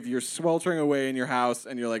you're sweltering away in your house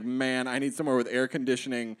and you're like, man, I need somewhere with air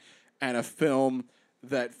conditioning and a film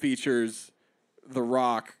that features The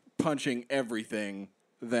Rock punching everything,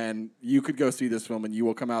 then you could go see this film and you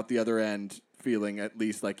will come out the other end feeling at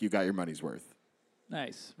least like you got your money's worth.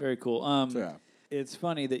 Nice. Very cool. Yeah. It's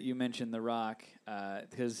funny that you mentioned The Rock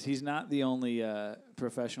because he's not the only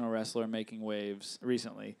professional wrestler making waves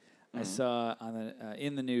recently. I saw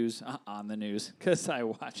in the news because I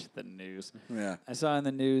watch the news. Yeah. I saw in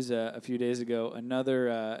the news a few days ago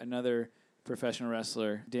another professional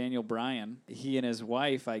wrestler, Daniel Bryan. He and his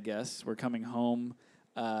wife, I guess, were coming home.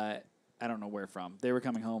 I don't know where from. They were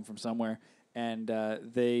coming home from somewhere, and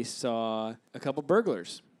they saw a couple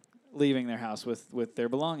burglars leaving their house with their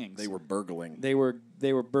belongings. They were burgling. They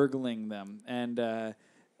were burgling them, and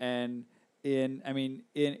in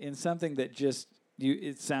something that just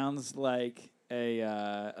it sounds like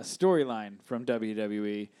a storyline from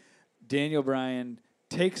WWE. Daniel Bryan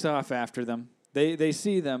takes off after them. They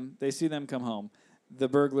see them come home. The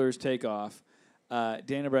burglars take off.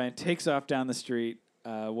 Daniel Bryan takes off down the street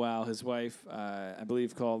while his wife, I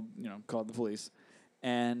believe, called the police,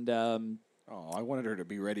 and I wanted her to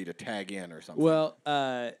be ready to tag in or something. well,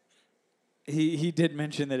 he did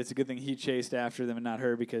mention that it's a good thing he chased after them and not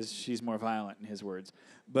her because she's more violent, in his words.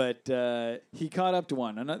 But he caught up to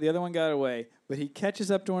one. The other one got away, but he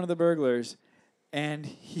catches up to one of the burglars, and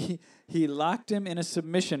he locked him in a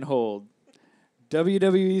submission hold,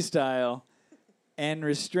 WWE style, and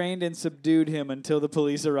restrained and subdued him until the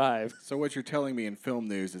police arrived. So what you're telling me in film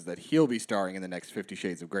news is that he'll be starring in the next 50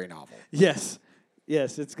 Shades of Grey novel. Yes,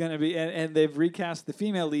 it's going to be, and they've recast the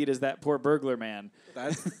female lead as that poor burglar man.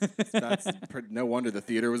 That's no wonder the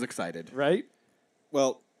theater was excited. Right?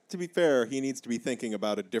 Well, to be fair, he needs to be thinking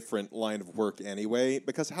about a different line of work anyway,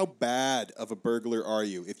 because how bad of a burglar are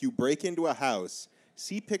you if you break into a house,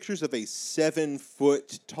 see pictures of a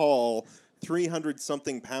 7-foot-tall,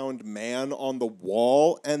 300-something pound man on the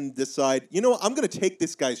wall, and decide, you know what, I'm going to take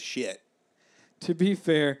this guy's shit? To be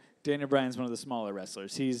fair, Daniel Bryan's one of the smaller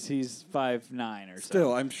wrestlers. He's 5'9" or so.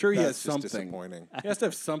 Still, I'm sure he has That's just something. disappointing. He has to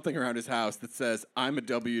have something around his house that says, I'm a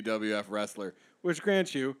WWF wrestler, which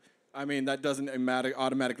grants you, I mean, that doesn't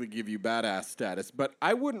automatically give you badass status, but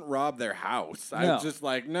I wouldn't rob their house. No. I'm just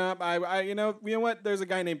like, nah, you know what? There's a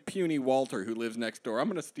guy named Puny Walter who lives next door. I'm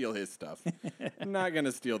going to steal his stuff. I'm not going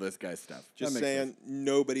to steal this guy's stuff. Just That makes saying, sense.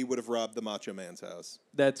 nobody would have robbed the Macho Man's house.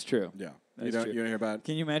 That's true. Yeah. That's You don't true. hear about it?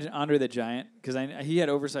 Can you imagine Andre the Giant? Because he had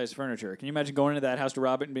oversized furniture. Can you imagine going into that house to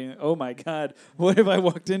rob it and being, oh my God, what have I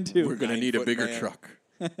walked into? We're going to need a 9-foot bigger man. truck.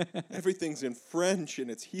 Everything's in French,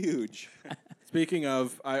 and it's huge. Speaking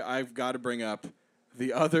of, I've got to bring up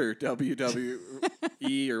the other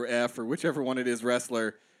WWE or F or whichever one it is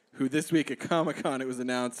wrestler who this week at Comic-Con it was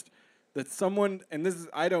announced that someone, and this is,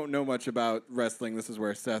 I don't know much about wrestling. This is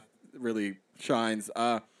where Seth really shines.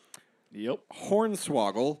 Yep.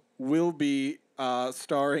 Hornswoggle will be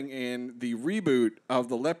starring in the reboot of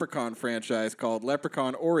the Leprechaun franchise called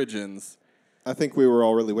Leprechaun Origins. I think we were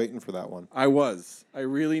all really waiting for that one. I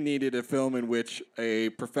really needed a film in which a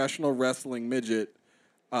professional wrestling midget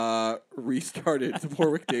restarted the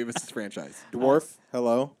Warwick Davis franchise. Dwarf,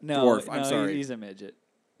 hello? No, Dwarf, I'm no, sorry. He's a midget.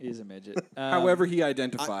 However he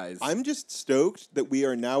identifies. I'm just stoked that we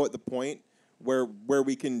are now at the point where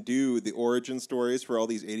we can do the origin stories for all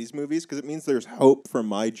these 80s movies, because it means there's hope for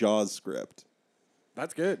my Jaws script.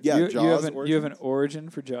 That's good. Yeah, you Jaws have an origin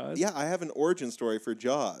for Jaws? Yeah, I have an origin story for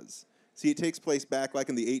Jaws. See, it takes place back like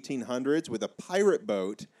in the 1800s with a pirate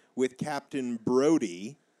boat with Captain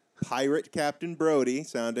Brody, Pirate Captain Brody,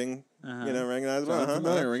 sounding, recognizable. Sounds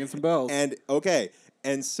familiar, ringing some bells. And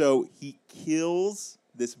so he kills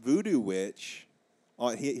this voodoo witch.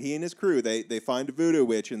 He and his crew, they find a voodoo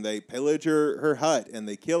witch and they pillage her hut and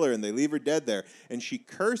they kill her and they leave her dead there. And she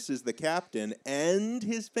curses the captain and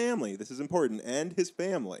his family. This is important, and his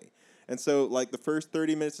family. And so, like, the first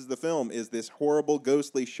 30 minutes of the film is this horrible,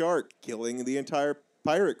 ghostly shark killing the entire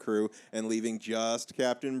pirate crew and leaving just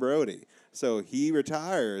Captain Brody. So he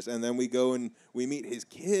retires, and then we go and we meet his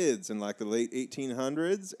kids in, like, the late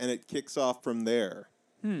 1800s, and it kicks off from there.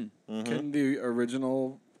 Can the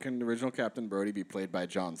original Captain Brody be played by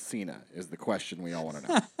John Cena? Is the question we all want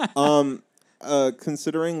to know.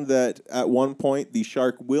 Considering that at one point the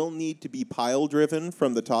shark will need to be pile driven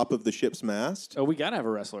from the top of the ship's mast, Oh, we got to have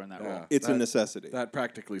a wrestler in that role. it's a necessity. That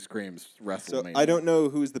practically screams So WrestleMania. I don't know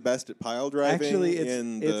who's the best at pile driving Actually,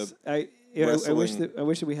 I I wish wrestling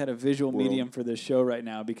that we had a visual world. medium for this show right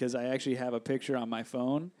now, because I actually have a picture on my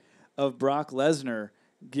phone of Brock Lesnar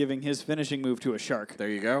giving his finishing move to a shark. There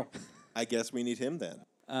you go. I guess we need him then.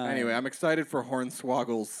 Anyway, I'm excited for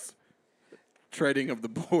Hornswoggle's treading of the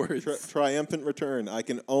boards. Triumphant return. I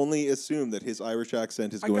can only assume that his Irish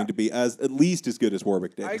accent is I going got- to be at least as good as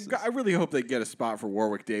Warwick I Davis. really hope they get a spot for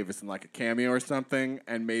Warwick Davis in like a cameo or something,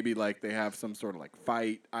 and maybe like they have some sort of like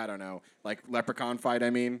fight. I don't know, like Leprechaun fight. I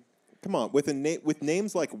mean, Come on, with with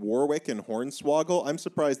names like Warwick and Hornswoggle, I'm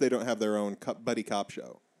surprised they don't have their own buddy cop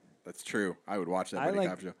show. that's true. I would watch that I buddy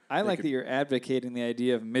cop show. I They like could- that you're advocating the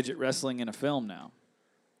idea of midget wrestling in a film now.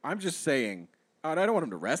 I'm just saying. I don't want them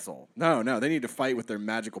to wrestle. No, they need to fight with their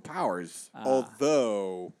magical powers.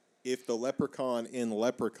 Although, if the leprechaun in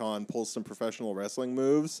Leprechaun pulls some professional wrestling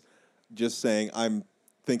moves, just saying, I'm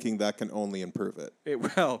thinking that can only improve it.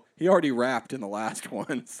 Well, he already rapped in the last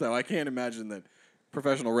one, so I can't imagine that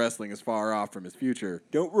professional wrestling is far off from his future.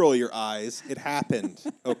 Don't roll your eyes. It happened,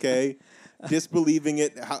 okay? Disbelieving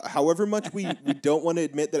it, however much we don't want to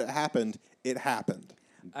admit that it happened.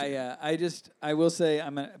 I will say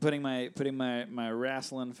I'm putting my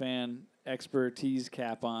wrestling fan expertise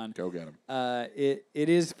cap on. Go get him. It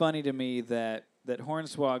is funny to me that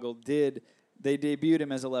Hornswoggle did they debuted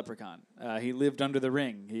him as a leprechaun. He lived under the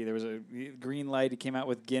ring. There was a green light. He came out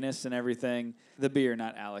with Guinness and everything. The beer,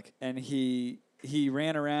 not Alec. And he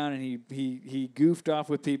ran around and he goofed off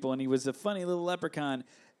with people, and he was a funny little leprechaun.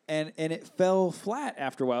 And it fell flat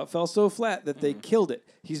after a while. It fell so flat that they killed it.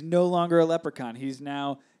 He's no longer a leprechaun. He's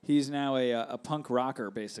now a punk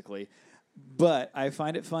rocker, basically. But I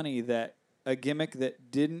find it funny that a gimmick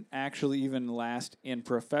that didn't actually even last in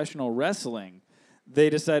professional wrestling, they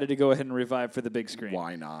decided to go ahead and revive for the big screen.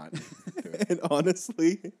 Why not? And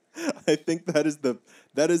honestly, I think that is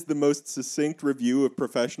the most succinct review of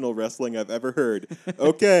professional wrestling I've ever heard.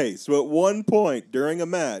 Okay, so at one point during a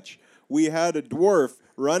match, we had a dwarf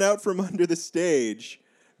run out from under the stage,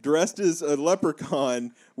 dressed as a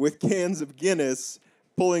leprechaun with cans of Guinness,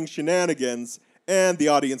 pulling shenanigans, and the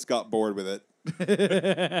audience got bored with it.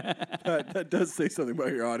 That does say something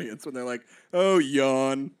about your audience when they're like, "Oh,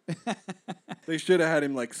 yawn." They should have had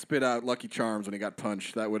him like spit out Lucky Charms when he got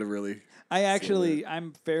punched. That would have really.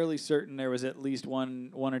 I'm fairly certain there was at least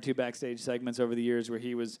one or two backstage segments over the years where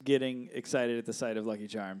he was getting excited at the sight of Lucky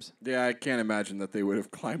Charms. Yeah, I can't imagine that they would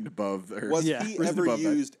have climbed above. Was Yeah. he risen ever above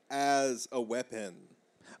that. used as a weapon?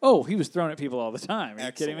 Oh, he was thrown at people all the time. Are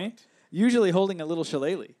you kidding me? Excellent. Usually holding a little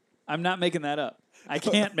shillelagh. I'm not making that up. I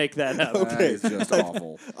can't make that up. Okay. That is just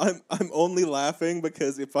awful. I'm only laughing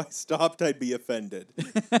because if I stopped, I'd be offended.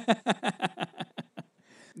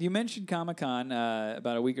 You mentioned Comic-Con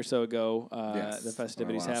about a week or so ago. Yes, The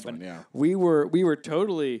festivities our last happened. one, yeah. We were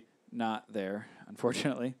totally not there,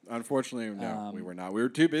 unfortunately. Unfortunately, no, we were not. We were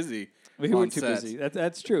too busy. We were on too set. busy.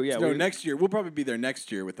 That's true. Yeah. No, next year we'll probably be there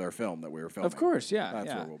next year with our film that we were filming. Of course, yeah. That's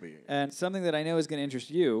yeah. where we'll be. And something that I know is going to interest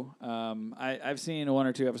you. I've seen one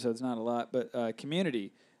or two episodes, not a lot, but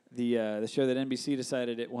Community, the show that NBC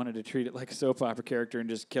decided it wanted to treat it like a soap opera character and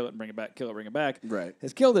just kill it and bring it back, kill it, bring it back. Right.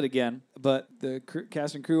 Has killed it again, but the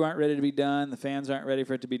cast and crew aren't ready to be done. The fans aren't ready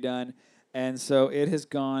for it to be done. And so it has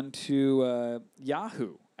gone to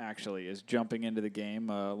Yahoo, actually, is jumping into the game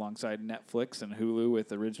alongside Netflix and Hulu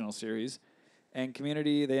with original series. And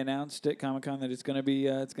Community, they announced at Comic-Con that it's going to be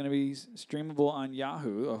streamable on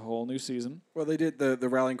Yahoo, a whole new season. Well, they did the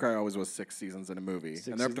rallying cry always was 6 seasons in a movie, 6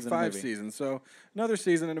 and they're up to seasons in a 5 movie. seasons. So another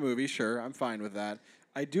season in a movie, sure, I'm fine with that.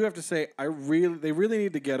 I do have to say, they really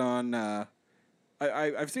need to get on.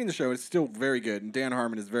 I've seen the show; it's still very good, and Dan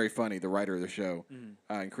Harmon is very funny. The writer of the show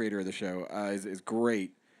and creator of the show is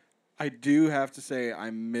great. I do have to say,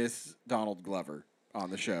 I miss Donald Glover on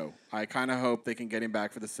the show. I kind of hope they can get him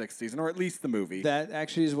back for the 6th season, or at least the movie. That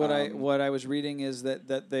actually is what I was reading is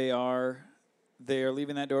that they are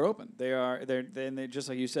leaving that door open. They just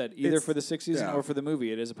like you said, either It's- for the 6th season yeah. or for the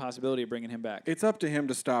movie. It is a possibility of bringing him back. It's up to him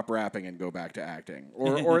to stop rapping and go back to acting,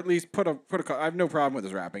 or at least put a. I have no problem with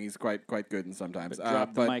his rapping. He's quite good and sometimes.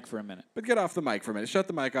 Drop the mic for a minute. But get off the mic for a minute. Shut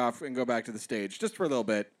the mic off and go back to the stage just for a little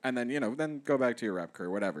bit, and then then go back to your rap career,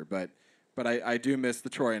 whatever. But I do miss the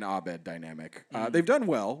Troy and Abed dynamic. They've done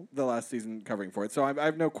well the last season covering for it, so I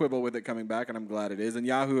have no quibble with it coming back, and I'm glad it is. And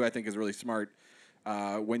Yahoo, I think, is really smart.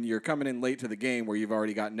 When you're coming in late to the game, where you've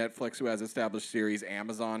already got Netflix, who has established series,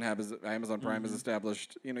 Amazon Prime has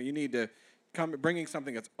established. You need to bringing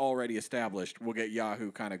something that's already established will get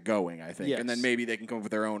Yahoo kind of going, I think, Yes. and then maybe they can come up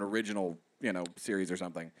with their own original series or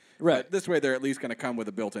something. Right. But this way, they're at least going to come with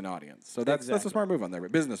a built-in audience. So that's a Exactly. smart move on there,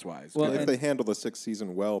 business-wise. Well, If and- they handle the 6th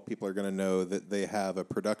season well, people are going to know that they have a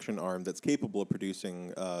production arm that's capable of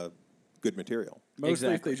producing good material. Mostly,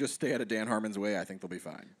 Exactly. if they just stay out of Dan Harmon's way, I think they'll be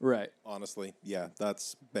fine. Right. Honestly, yeah,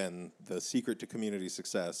 that's been the secret to Community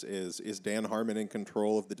success is Dan Harmon in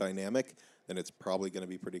control of the dynamic, then it's probably going to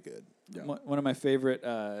be pretty good. Yeah. One of my favorite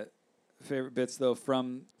bits though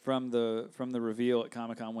from the reveal at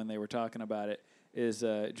Comic-Con when they were talking about it is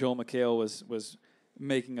Joel McHale was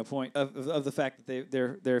making a point of the fact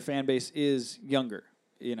that their fan base is younger,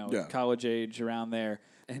 Yeah. college age around there,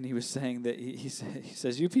 and he was saying that he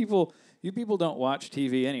says you people don't watch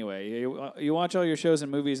TV anyway. You watch all your shows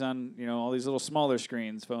and movies on all these little smaller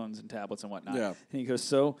screens, phones and tablets and whatnot. Yeah. And he goes,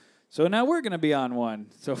 so now we're going to be on one.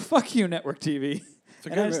 So fuck you, network TV.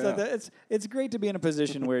 And I just thought that it's great to be in a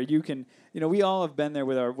position where you can, we all have been there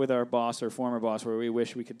with our boss or former boss where we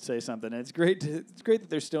wish we could say something. And it's great that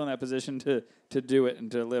they're still in that position to do it and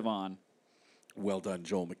to live on. Well done,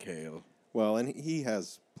 Joel McHale. Well, and he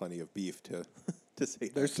has plenty of beef to say.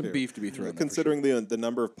 There's that some too. beef to be thrown. Considering the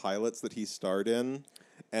number of pilots that he starred in,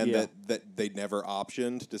 and Yeah. that they never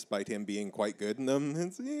optioned, despite him being quite good in them.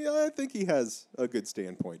 I think he has a good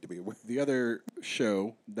standpoint to be with. The other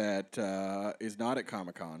show that is not at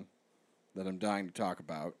Comic-Con that I'm dying to talk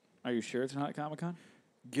about, Are you sure it's not at Comic-Con?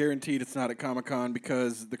 guaranteed it's not at Comic-Con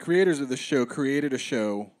because the creators of the show created a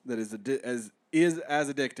show that is as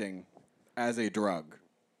addicting as a drug.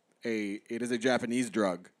 It is a Japanese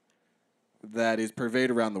drug that is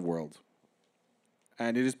purveyed around the world.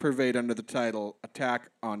 And it is purveyed under the title Attack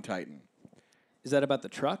on Titan. Is that about the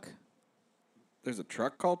truck? There's a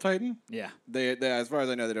truck called Titan? Yeah. They, as far as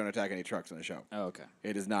I know, they don't attack any trucks in the show. Oh, okay.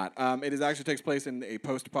 It is not. It is actually takes place in a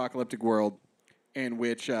post-apocalyptic world in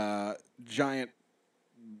which giants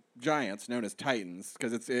known as Titans,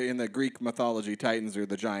 because it's in the Greek mythology, Titans are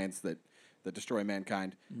the giants that destroy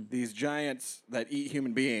mankind. These giants that eat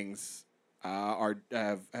human beings have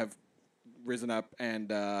risen up and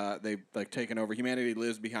they've taken over. Humanity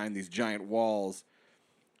lives behind these giant walls.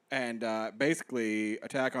 And basically,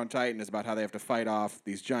 Attack on Titan is about how they have to fight off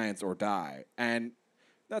these giants or die. And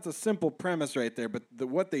that's a simple premise right there, but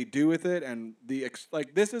what they do with it and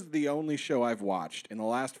this is the only show I've watched in the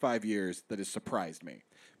last 5 years that has surprised me.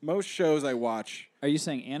 Most shows I watch... Are you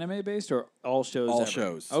saying anime-based or all shows All ever?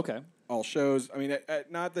 shows. Okay. All shows. I mean,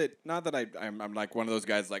 not that I'm like one of those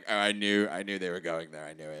guys like, oh, I knew they were going there.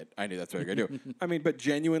 I knew it. I knew that's what they're going to do. I mean, but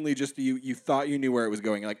genuinely just you thought you knew where it was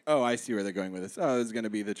going. Like, oh, I see where they're going with this. Oh, this is going to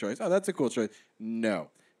be the choice. Oh, that's a cool choice. No.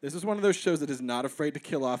 This is one of those shows that is not afraid to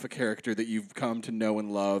kill off a character that you've come to know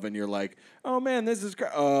and love, and you're like, oh, man, this is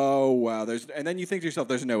great. Oh, wow. And then you think to yourself,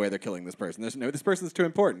 there's no way they're killing this person. This person's too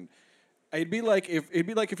important. It'd be like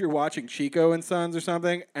if you're watching Chico and Sons or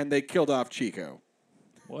something, and they killed off Chico.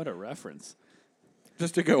 What a reference.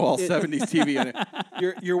 Just to go all 70s TV on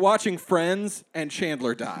it. You're watching Friends and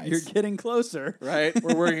Chandler dies. You're getting closer. Right?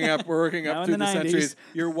 We're working up Now through in the the 90s. centuries.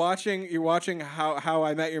 You're watching how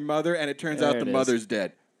I Met Your Mother, and it turns There out it the is. mother's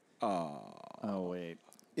dead. Oh, wait.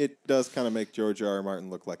 It does kind of make George R. R. Martin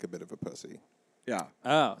look like a bit of a pussy. Yeah.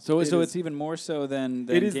 Oh, so It is- it's even more so than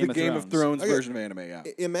It is Game the of Game Thrones. of Thrones Okay. version of anime, yeah.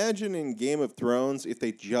 Imagine in Game of Thrones if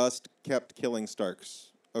they just kept killing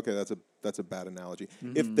Starks. Okay, that's a bad analogy.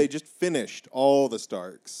 If they just finished all the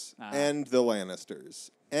Starks and the Lannisters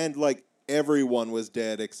and everyone was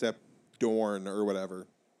dead except Dorne or whatever.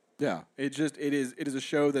 Yeah. It is a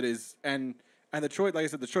show that is and the choice, like I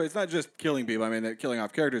said, the choice, it's not just killing people, I mean they're killing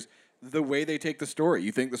off characters. The way they take the story.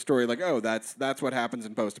 You think the story like, oh, that's what happens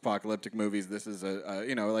in post-apocalyptic movies. This is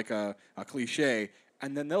a cliche.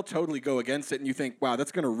 And then they'll totally go against it, and you think, wow,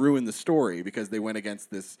 that's going to ruin the story because they went against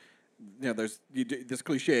this. This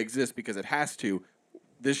cliche exists because it has to.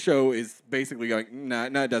 This show is basically going, no,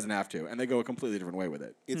 it doesn't have to. And they go a completely different way with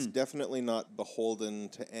it. It's definitely not beholden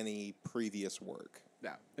to any previous work.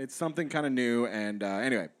 Yeah. It's something kind of new. And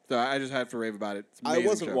anyway, so I just had to rave about it. It's an I amazing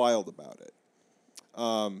wasn't show. wild about it.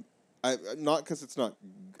 Not because it's not.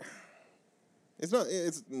 It's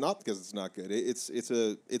not because it's not good. It's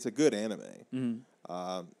a good anime.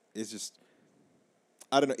 It's just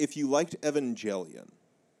I don't know if you liked Evangelion,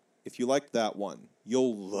 if you liked that one,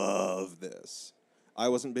 you'll love this. I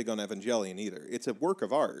wasn't big on Evangelion either. It's a work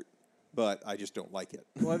of art, but I just don't like it.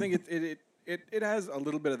 Well, I think it has a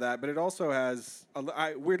little bit of that, but it also has,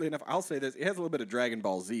 weirdly enough, I'll say this, it has a little bit of Dragon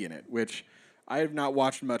Ball Z in it, which I have not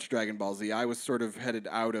watched much Dragon Ball Z. I was sort of headed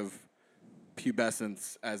out of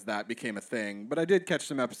pubescence as that became a thing, but I did catch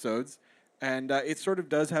some episodes, and it sort of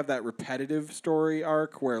does have that repetitive story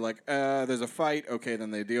arc where, there's a fight, okay, then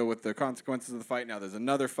they deal with the consequences of the fight, now there's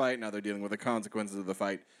another fight, now they're dealing with the consequences of the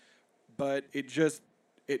fight, but it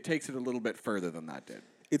takes it a little bit further than that did.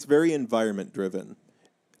 It's very environment driven.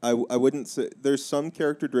 I wouldn't say there's some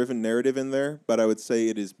character driven narrative in there, but I would say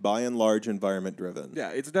it is by and large environment driven. Yeah,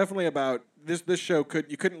 it's definitely about this show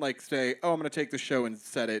you couldn't say, oh, I'm going to take this show and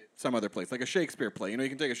set it some other place, like a Shakespeare play. You know, you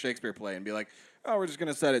can take a Shakespeare play and be like, oh, we're just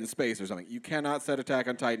going to set it in space or something. You cannot set Attack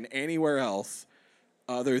on Titan anywhere else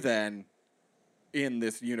other than in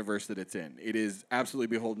this universe that it's in. It is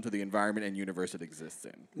absolutely beholden to the environment and universe it exists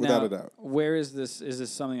in. Without Now, a doubt. Where is this? Is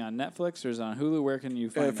this something on Netflix or is it on Hulu? Where can you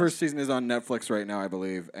find it? First season is on Netflix right now, I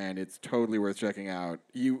believe, and it's totally worth checking out.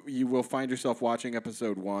 You will find yourself watching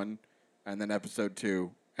episode 1 and then episode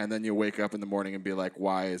 2, and then you'll wake up in the morning and be like,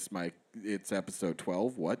 why is it's episode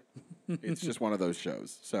 12? What? It's just one of those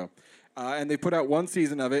shows. So, and they put out 1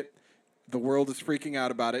 season of it. The world is freaking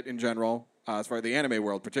out about it in general. As far as the anime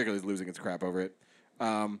world particularly is losing its crap over it.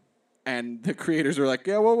 And the creators are like,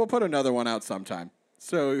 yeah, well, we'll put another one out sometime.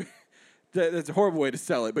 So that's a horrible way to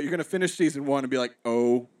sell it. But you're going to finish season 1 and be like,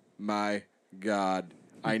 oh, my God,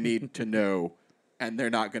 I need to know. And they're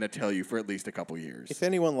not going to tell you for at least a couple years. If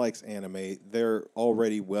anyone likes anime, they're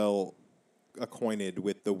already well acquainted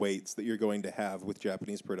with the weights that you're going to have with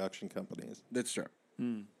Japanese production companies. That's true.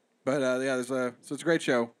 But, yeah, so it's a great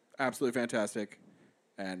show. Absolutely fantastic.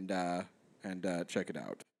 And check it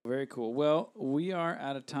out. Very cool. Well, we are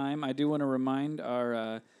out of time. I do want to remind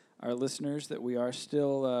our our listeners that we are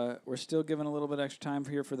still we're still giving a little bit extra time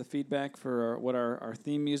here for the feedback for what our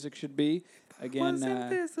theme music should be. Again,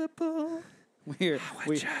 invisible. we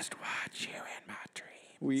just watch you in my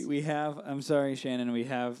dreams. we have. I'm sorry, Shannon. We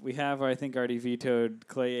have. I think already vetoed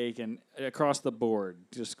Clay Aiken across the board.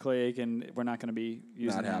 Just Clay Aiken. We're not going to be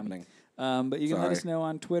using Not him. happening. But you can let Sorry. us know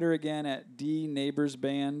on Twitter again at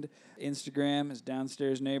DNeighborsBand. Instagram is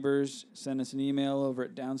Downstairs Neighbors. Send us an email over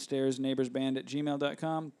at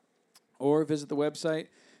downstairsneighborsband@gmail.com or visit the website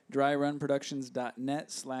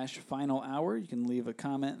dryrunproductions.net/final hour. You can leave a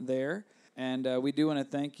comment there. And we do want to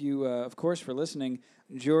thank you, of course, for listening.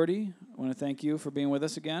 Jordy, I want to thank you for being with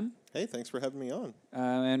us again. Hey, thanks for having me on.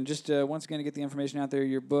 And just once again to get the information out there,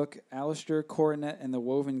 your book, Alistair, Coronet, and the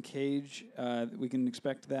Woven Cage, we can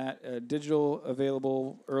expect that digital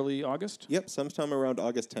available early August. Yep, sometime around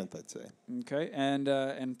August 10th, I'd say. Okay,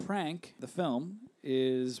 and Prank, the film,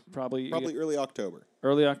 is probably Early October.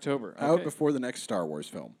 early October. Out Okay. before the next Star Wars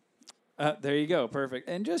film. There you go, perfect.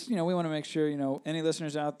 And just we want to make sure any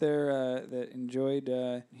listeners out there that enjoyed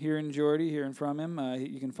hearing Jordy, hearing from him,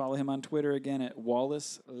 you can follow him on Twitter again at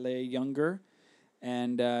Wallace Lay Younger.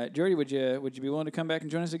 And Jordy, would you be willing to come back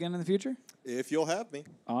and join us again in the future? If you'll have me.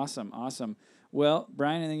 Awesome. Well,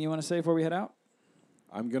 Brian, anything you want to say before we head out?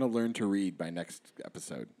 I'm going to learn to read by next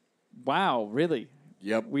episode. Wow, really?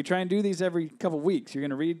 Yep. We try and do these every couple weeks. You're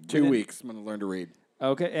going to read 2 weeks. I'm going to learn to read.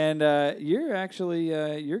 Okay, and you're actually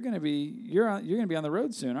you're going to be on the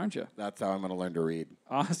road soon, aren't you? That's how I'm going to learn to read.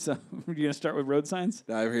 Awesome. You're going to start with road signs?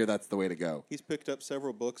 I hear that's the way to go. He's picked up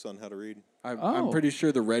several books on how to read. I'm pretty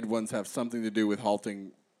sure the red ones have something to do with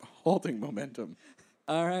halting momentum.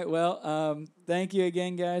 All right. Well, thank you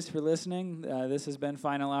again, guys, for listening. This has been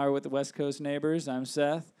Final Hour with the West Coast Neighbors. I'm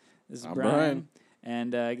Seth. This is I'm Brian. Brian.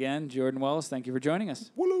 And again, Jordan Wallace, thank you for joining us.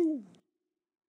 Woo!